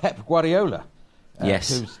 is Pep Guardiola.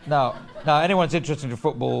 Yes. Now, anyone's interested in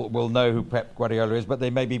football will know who Pep Guardiola is, but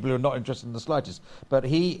there may be people who are not interested in the slightest. But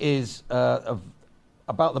he is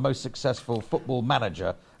about the most successful football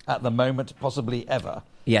manager at the moment, possibly ever.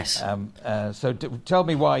 Yes. So tell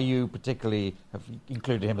me why you particularly have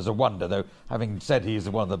included him as a wonder, though having said he is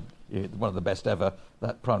one of the best ever,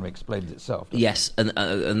 that primarily explains itself. Yes,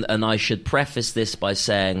 and I should preface this by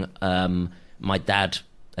saying my dad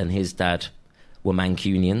and his dad were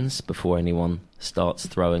Mancunians before anyone starts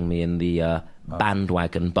throwing me in the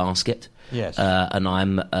bandwagon basket. Yes. And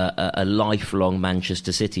I'm a lifelong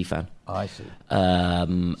Manchester City fan. I see.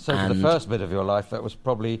 So for the first bit of your life, that was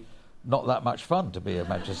probably not that much fun to be a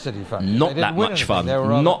Manchester City fan. Not that much fun.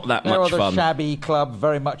 Not that much fun. They were a shabby club,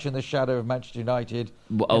 very much in the shadow of Manchester United.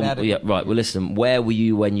 Yeah, right. Well, listen, where were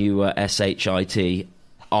you when you were SHIT?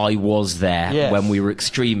 I was there when we were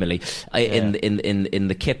extremely in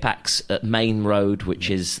the Kipax at Main Road, which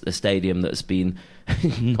is the stadium that's been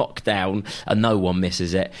knocked down and no one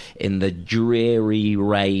misses it, in the dreary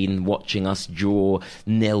rain, watching us draw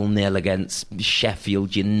 0-0 against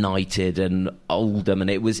Sheffield United and Oldham, and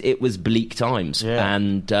it was bleak times.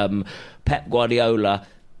 And Pep Guardiola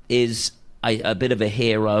is a bit of a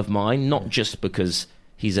hero of mine, not just because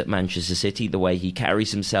he's at Manchester City, the way he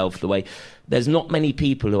carries himself, the way... There's not many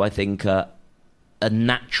people who I think are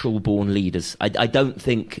natural-born leaders. I don't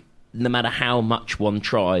think, no matter how much one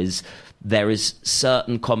tries, there is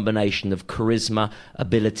certain combination of charisma,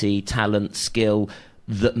 ability, talent, skill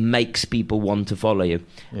that makes people want to follow you.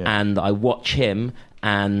 And I watch him,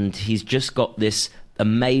 and he's just got this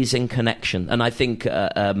amazing connection, and I think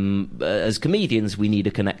as comedians we need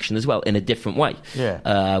a connection as well in a different way.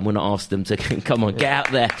 We're not asked them to come on, get out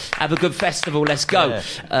there, have a good festival, let's go.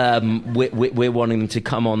 We're wanting them to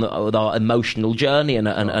come on with our emotional journey and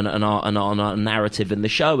our narrative in the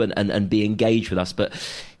show and be engaged with us. But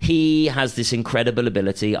he has this incredible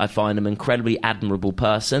ability. I find him an incredibly admirable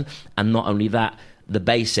person, and not only that, the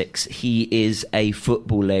basics. He is a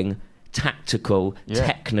footballing, tactical,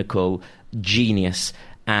 technical genius,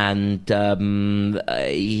 and I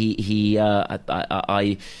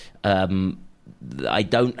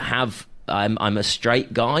don't have. I'm a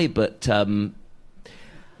straight guy, but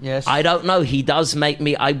yes, I don't know. He does make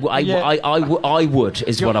me. I would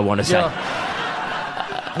is what I want to say.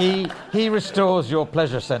 He restores your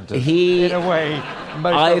pleasure centre in a way.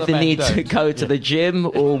 I either need to go to the gym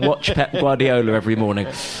or watch Pep Guardiola every morning.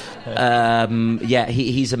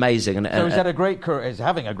 He's amazing. So he's had a great career. He's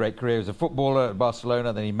having a great career as a footballer at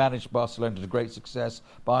Barcelona. Then he managed Barcelona to great success.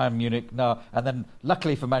 Bayern Munich now, and then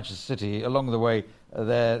luckily for Manchester City, along the way,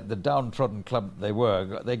 the downtrodden club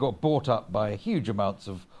they got bought up by huge amounts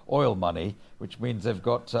of oil money, which means they've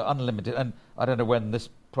got unlimited. And I don't know when this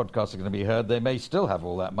podcast is going to be heard. They may still have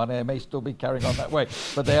all that money. They may still be carrying on that way,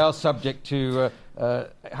 but they are subject to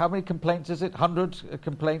how many complaints is it? 100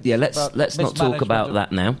 complaints. Yeah, let's not talk about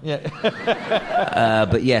that now.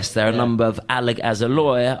 But yes, there are a number of as a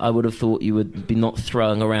lawyer, I would have thought you would be not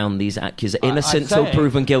throwing around these accusations, innocent till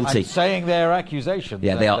proven guilty. I'm saying they're accusations.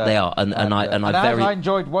 Yeah, they are, and I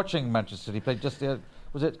enjoyed watching Manchester City play. Just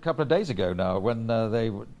was it a couple of days ago now when they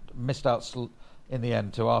missed out in the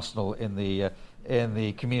end to Arsenal in the in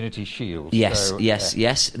the Community Shield. Yes, so,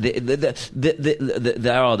 yes.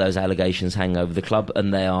 There are those allegations hanging over the club,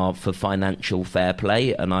 and they are for financial fair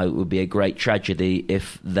play, and it would be a great tragedy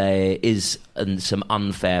if there is some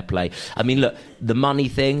unfair play. I mean, look, the money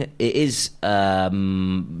thing, it is, it's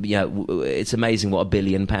amazing what £1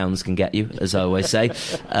 billion can get you, as I always say.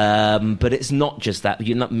 But it's not just that.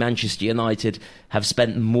 Manchester United have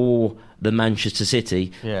spent more than Manchester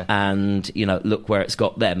City, and look where it's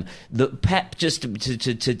got them. The Pep, just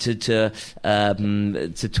to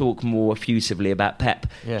talk more effusively about Pep,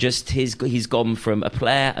 he's gone from a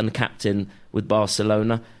player and captain with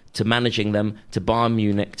Barcelona to managing them to Bayern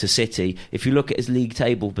Munich to City. If you look at his league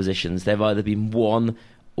table positions, they've either been 1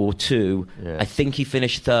 or 2. I think he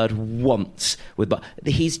finished third once with.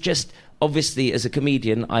 He's just. Obviously, as a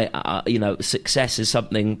comedian, success is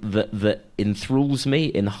something that enthralls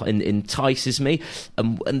me, entices me,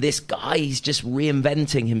 and this guy, he's just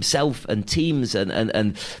reinventing himself and teams and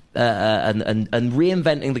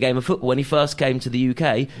reinventing the game of football. When he first came to the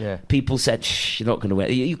UK, people said, "You're not going to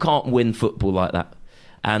win. You can't win football like that."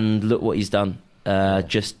 And look what he's done.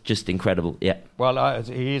 Just incredible. Yeah. Well,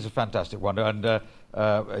 he is a fantastic wonder, and.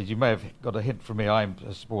 As you may have got a hint from me, I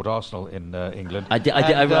support Arsenal in England. I did.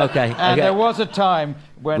 Okay. There was a time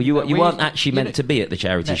when you weren't actually meant to be at the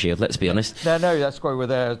Charity Shield. Let's be honest. No, that's why we were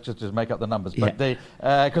there just to make up the numbers. But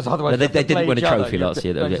because otherwise they didn't win a trophy last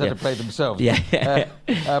year. They had to play themselves.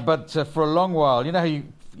 But for a long while, you know how you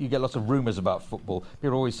get lots of rumours about football.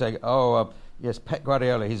 People always say, yes, Pep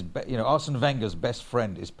Guardiola. Arsene Wenger's best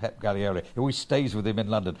friend is Pep Guardiola. He always stays with him in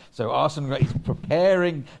London. So Arsene is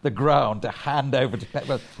preparing the ground to hand over to Pep.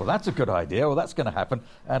 Well, that's a good idea. Well, that's going to happen,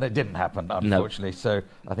 and it didn't happen, unfortunately. No. So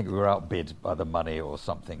I think we were outbid by the money or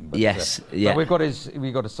something. But, but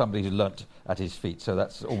we've got somebody who learnt at his feet. So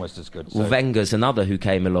that's almost as good. Well, Wenger's another who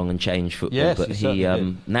came along and changed football. Yes, but he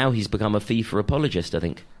now he's become a FIFA apologist, I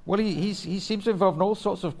think. Well, he seems to involve in all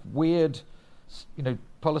sorts of weird,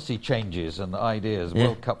 policy changes and ideas.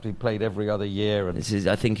 World Cup he played every other year, and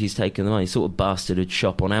I think he's taken the money. Sort of bastarded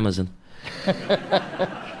shop on Amazon.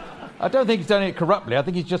 I don't think he's done it corruptly. I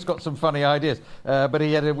think he's just got some funny ideas. But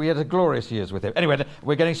we had a glorious years with him. Anyway,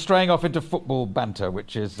 we're straying off into football banter,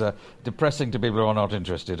 which is depressing to people who are not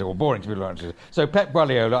interested, or boring to people who are not interested. So Pep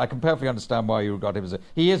Guardiola, I can perfectly understand why you regard him as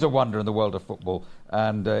he is a wonder in the world of football,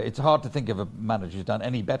 and it's hard to think of a manager who's done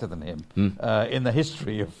any better than him in the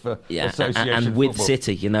history of association and with football.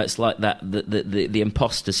 City, it's like that the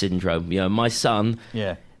imposter syndrome. My son,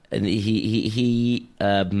 and he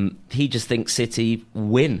just thinks City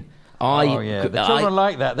win. The children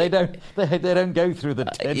like that. They don't go through the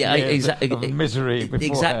 10 years of misery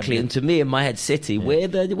beforehand. Exactly, and to me, in my head, City, we're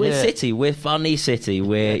City, we're funny City,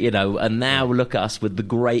 we're and now look at us with the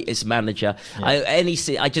greatest manager.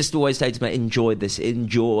 I just always say to me, enjoy this,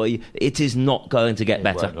 enjoy. It is not going to get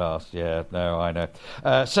better. It won't last. Yeah, no, I know.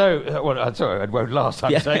 Sorry, it won't last.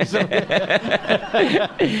 I'm saying.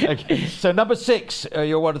 Okay. So number 6,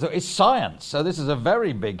 your wonder is science. So this is a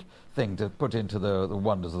very big thing to put into the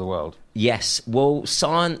wonders of the world. Yes, well,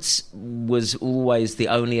 science was always the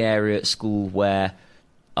only area at school where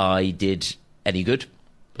I did any good.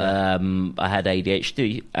 I had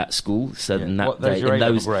ADHD at school, so in those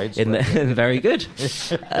grades, very good.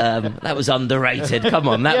 That was underrated. Come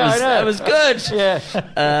on, that was good. Yeah.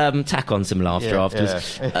 Tack on some laughter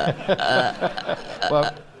afterwards.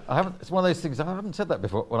 Well, it's one of those things. I haven't said that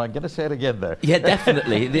before. Well, I'm going to say it again, though. Yeah,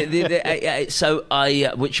 definitely.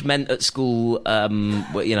 Which meant at school, when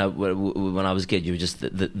I was a kid, you were just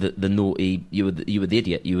the naughty. You were the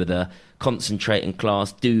idiot. You were the concentrate in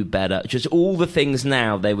class, do better. Just all the things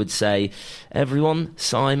now they would say. Everyone,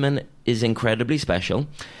 Simon is incredibly special.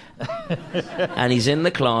 And he's in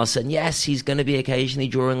the class, and yes, he's going to be occasionally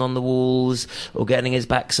drawing on the walls or getting his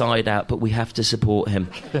backside out, but we have to support him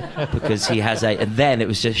because he has and then it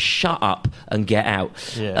was just shut up and get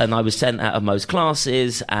out. And I was sent out of most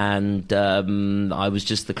classes, and I was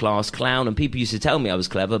just the class clown, and people used to tell me I was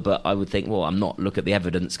clever, but I would think, well, I'm not. Look at the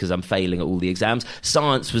evidence, because I'm failing at all the exams.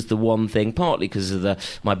 Science was the one thing, partly because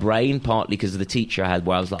of my brain, partly because of the teacher I had,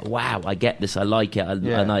 where I was like, wow, I get this, I like it,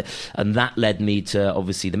 and that led me to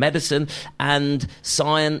obviously the medicine. And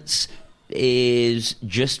science is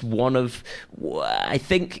just one of, I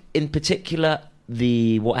think in particular,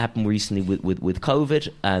 what happened recently with COVID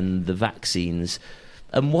and the vaccines.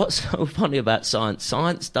 And what's so funny about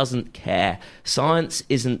science doesn't care. Science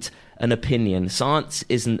isn't an opinion. Science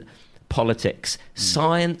isn't politics.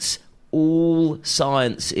 All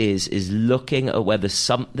science is looking at whether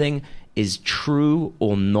something is true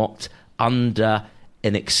or not under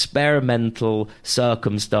an experimental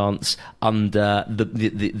circumstance under and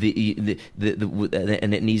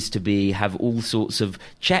it needs to have all sorts of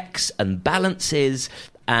checks and balances,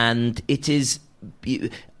 and it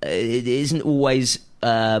isn't always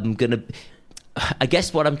gonna. I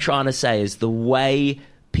guess what I'm trying to say is the way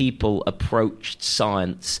people approached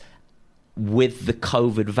science with the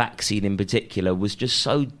COVID vaccine in particular was just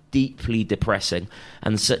so deeply depressing,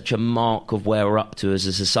 and such a mark of where we're up to as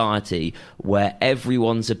a society, where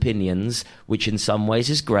everyone's opinions, which in some ways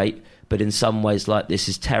is great, but in some ways like this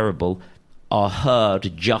is terrible, are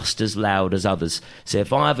heard just as loud as others. So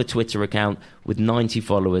if I have a Twitter account with 90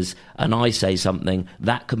 followers and I say something,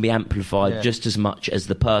 that can be amplified just as much as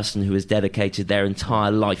the person who has dedicated their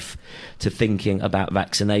entire life to thinking about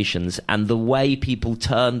vaccinations. And the way people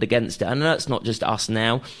turned against it, I know it's not just us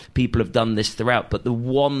now, people have done this throughout, but the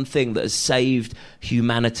one thing that has saved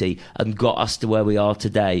humanity and got us to where we are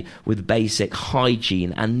today with basic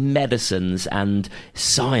hygiene and medicines and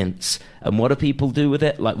science. And what do people do with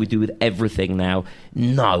it? Like we do with everything now.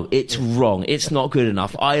 No, it's wrong. It's not good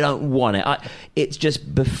enough. I don't want it. It's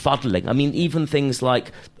just befuddling. I mean, even things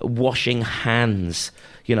like washing hands,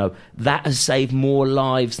 that has saved more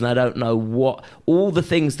lives than I don't know what. All the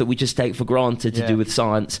things that we just take for granted to do with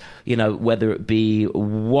science, whether it be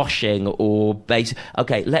washing or basic.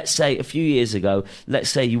 Okay, let's say a few years ago, let's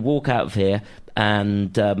say you walk out of here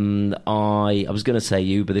and I was going to say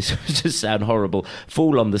you, but this would just sound horrible,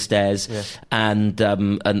 fall on the stairs and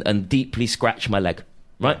deeply scratch my leg,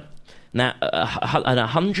 right? Now,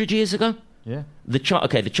 100 years ago, the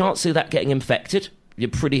chance of that getting infected, you're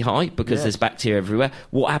pretty high because there's bacteria everywhere.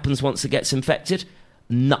 What happens once it gets infected?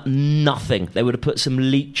 Nothing. They would have put some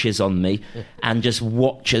leeches on me and just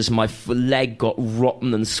watch as my leg got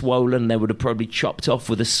rotten and swollen. They would have probably chopped off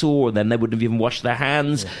with a saw, and then they wouldn't have even washed their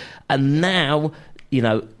hands. And now,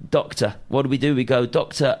 doctor, what do? We go,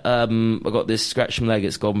 doctor, I've got this scratch from leg,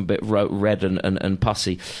 it's gone a bit red and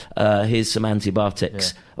pussy. Here's some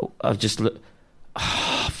antibiotics. I've just looked.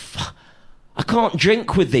 I can't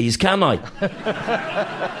drink with these, can I?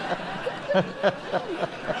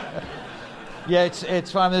 Yeah,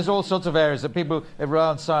 it's fine. There's all sorts of areas that people rely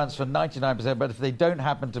on science for 99%, but if they don't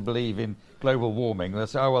happen to believe in global warming, they'll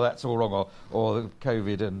say, oh, well, that's all wrong, or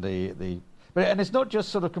COVID and and it's not just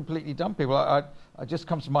sort of completely dumb people. I just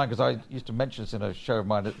comes to mind, because I used to mention this in a show of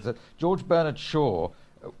mine, that George Bernard Shaw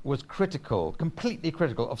was completely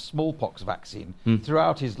critical of smallpox vaccine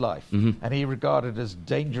throughout his life, and he regarded it as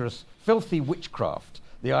dangerous, filthy witchcraft.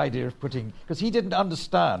 The idea of because he didn't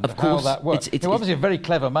understand how that worked. He was obviously a very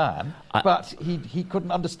clever man, but he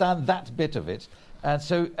couldn't understand that bit of it.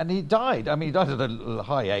 And he died. I mean, he died at a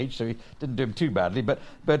high age, so he didn't do him too badly, but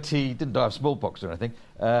he didn't die of smallpox or anything,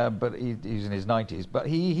 but he was in his 90s. But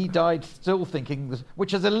he died still thinking,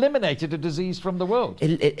 which has eliminated a disease from the world.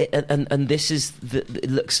 And this is,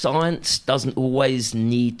 look, science doesn't always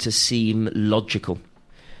need to seem logical.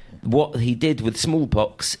 What he did with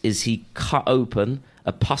smallpox is he cut open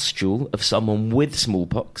a pustule of someone with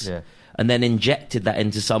smallpox and then injected that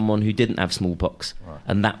into someone who didn't have smallpox. Right.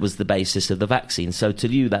 And that was the basis of the vaccine. So to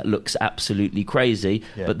you, that looks absolutely crazy,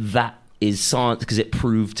 but that is science because it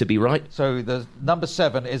proved to be right. So the number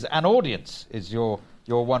 7 is an audience, is your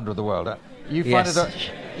wonder of the world. You find it...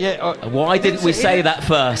 Why didn't we say that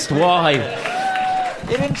first? Why?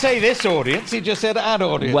 He didn't say this audience, he just said an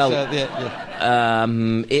audience. Well,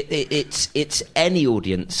 it's any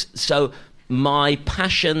audience. So my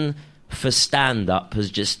passion for stand-up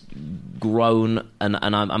has just grown, and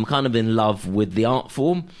I'm kind of in love with the art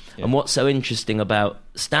form. And what's so interesting about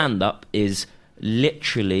stand-up is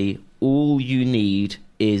literally all you need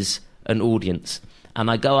is an audience.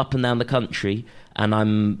 And I go up and down the country, and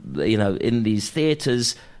I'm in these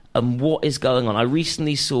theatres, and what is going on? I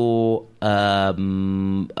recently saw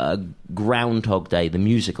Groundhog Day, the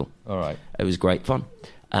musical. All right. It was great fun.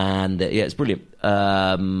 And it's brilliant.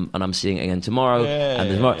 And I'm seeing it again tomorrow.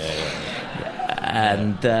 And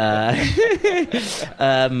and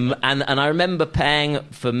I remember paying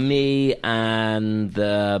for me and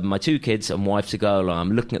my 2 kids and wife to go along.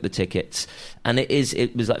 I'm looking at the tickets, and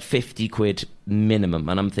it was like 50 quid minimum.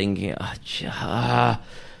 And I'm thinking,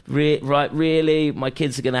 really? My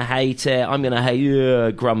kids are going to hate it. I'm going to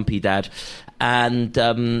hate grumpy dad. And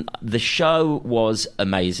the show was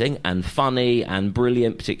amazing and funny and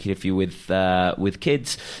brilliant, particularly if you're with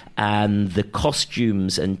kids. And the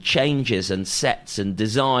costumes and changes and sets and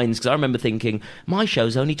designs. Because I remember thinking, my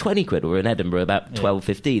show's only 20 quid, or in Edinburgh about 12,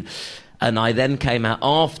 15. And I then came out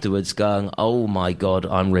afterwards going, oh my God,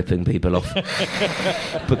 I'm ripping people off.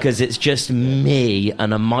 Because it's just me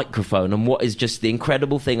and a microphone. And what is just the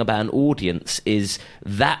incredible thing about an audience is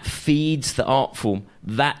that feeds the art form.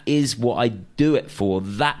 That is what I do it for,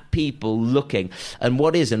 that people looking. And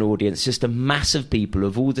what is an audience? Just a mass of people who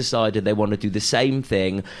have all decided they want to do the same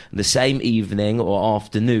thing, the same evening or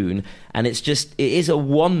afternoon. And it is a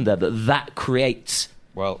wonder that creates...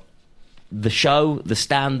 Well... the show, the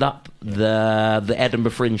stand-up, the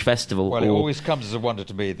Edinburgh Fringe Festival. Well, it always comes as a wonder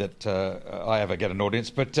to me that I ever get an audience.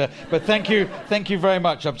 But thank you very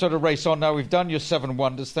much. I'm sort of race on now. We've done your 7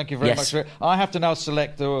 wonders. Thank you very much. I have to now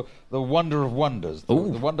select the wonder of wonders, the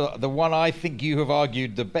one I think you have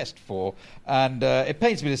argued the best for. And it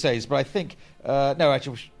pains me to say this, but I think I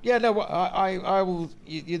will.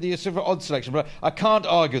 You're sort of an odd selection, but I can't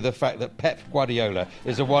argue the fact that Pep Guardiola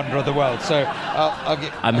is a wonder of the world. So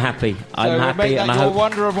I'm happy. I'm happy, and I hope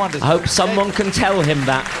wonder of wonders. I hope someone can tell him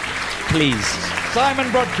that, please. Simon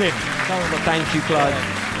Brodkin. Thank you, Clive.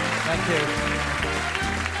 Thank you.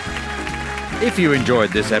 If you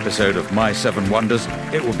enjoyed this episode of My 7 Wonders,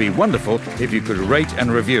 it would be wonderful if you could rate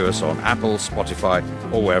and review us on Apple, Spotify,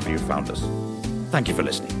 or wherever you found us. Thank you for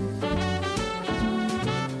listening.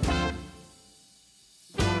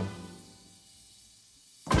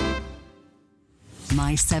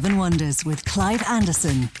 My 7 Wonders with Clive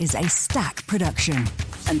Anderson is a Stack production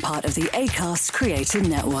and part of the Acast Creative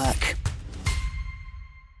Network.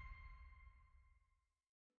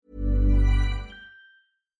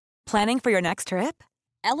 Planning for your next trip?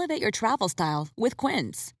 Elevate your travel style with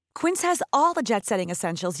Quince. Quince has all the jet-setting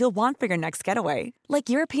essentials you'll want for your next getaway, like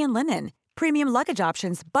European linen, premium luggage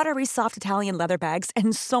options, buttery soft Italian leather bags,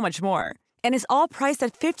 and so much more. And is all priced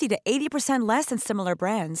at 50 to 80% less than similar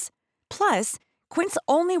brands. Plus, Quince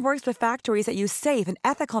only works with factories that use safe and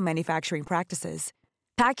ethical manufacturing practices.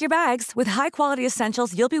 Pack your bags with high-quality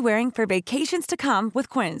essentials you'll be wearing for vacations to come with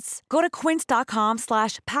Quince. Go to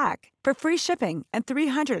quince.com/pack for free shipping and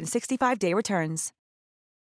 365-day returns.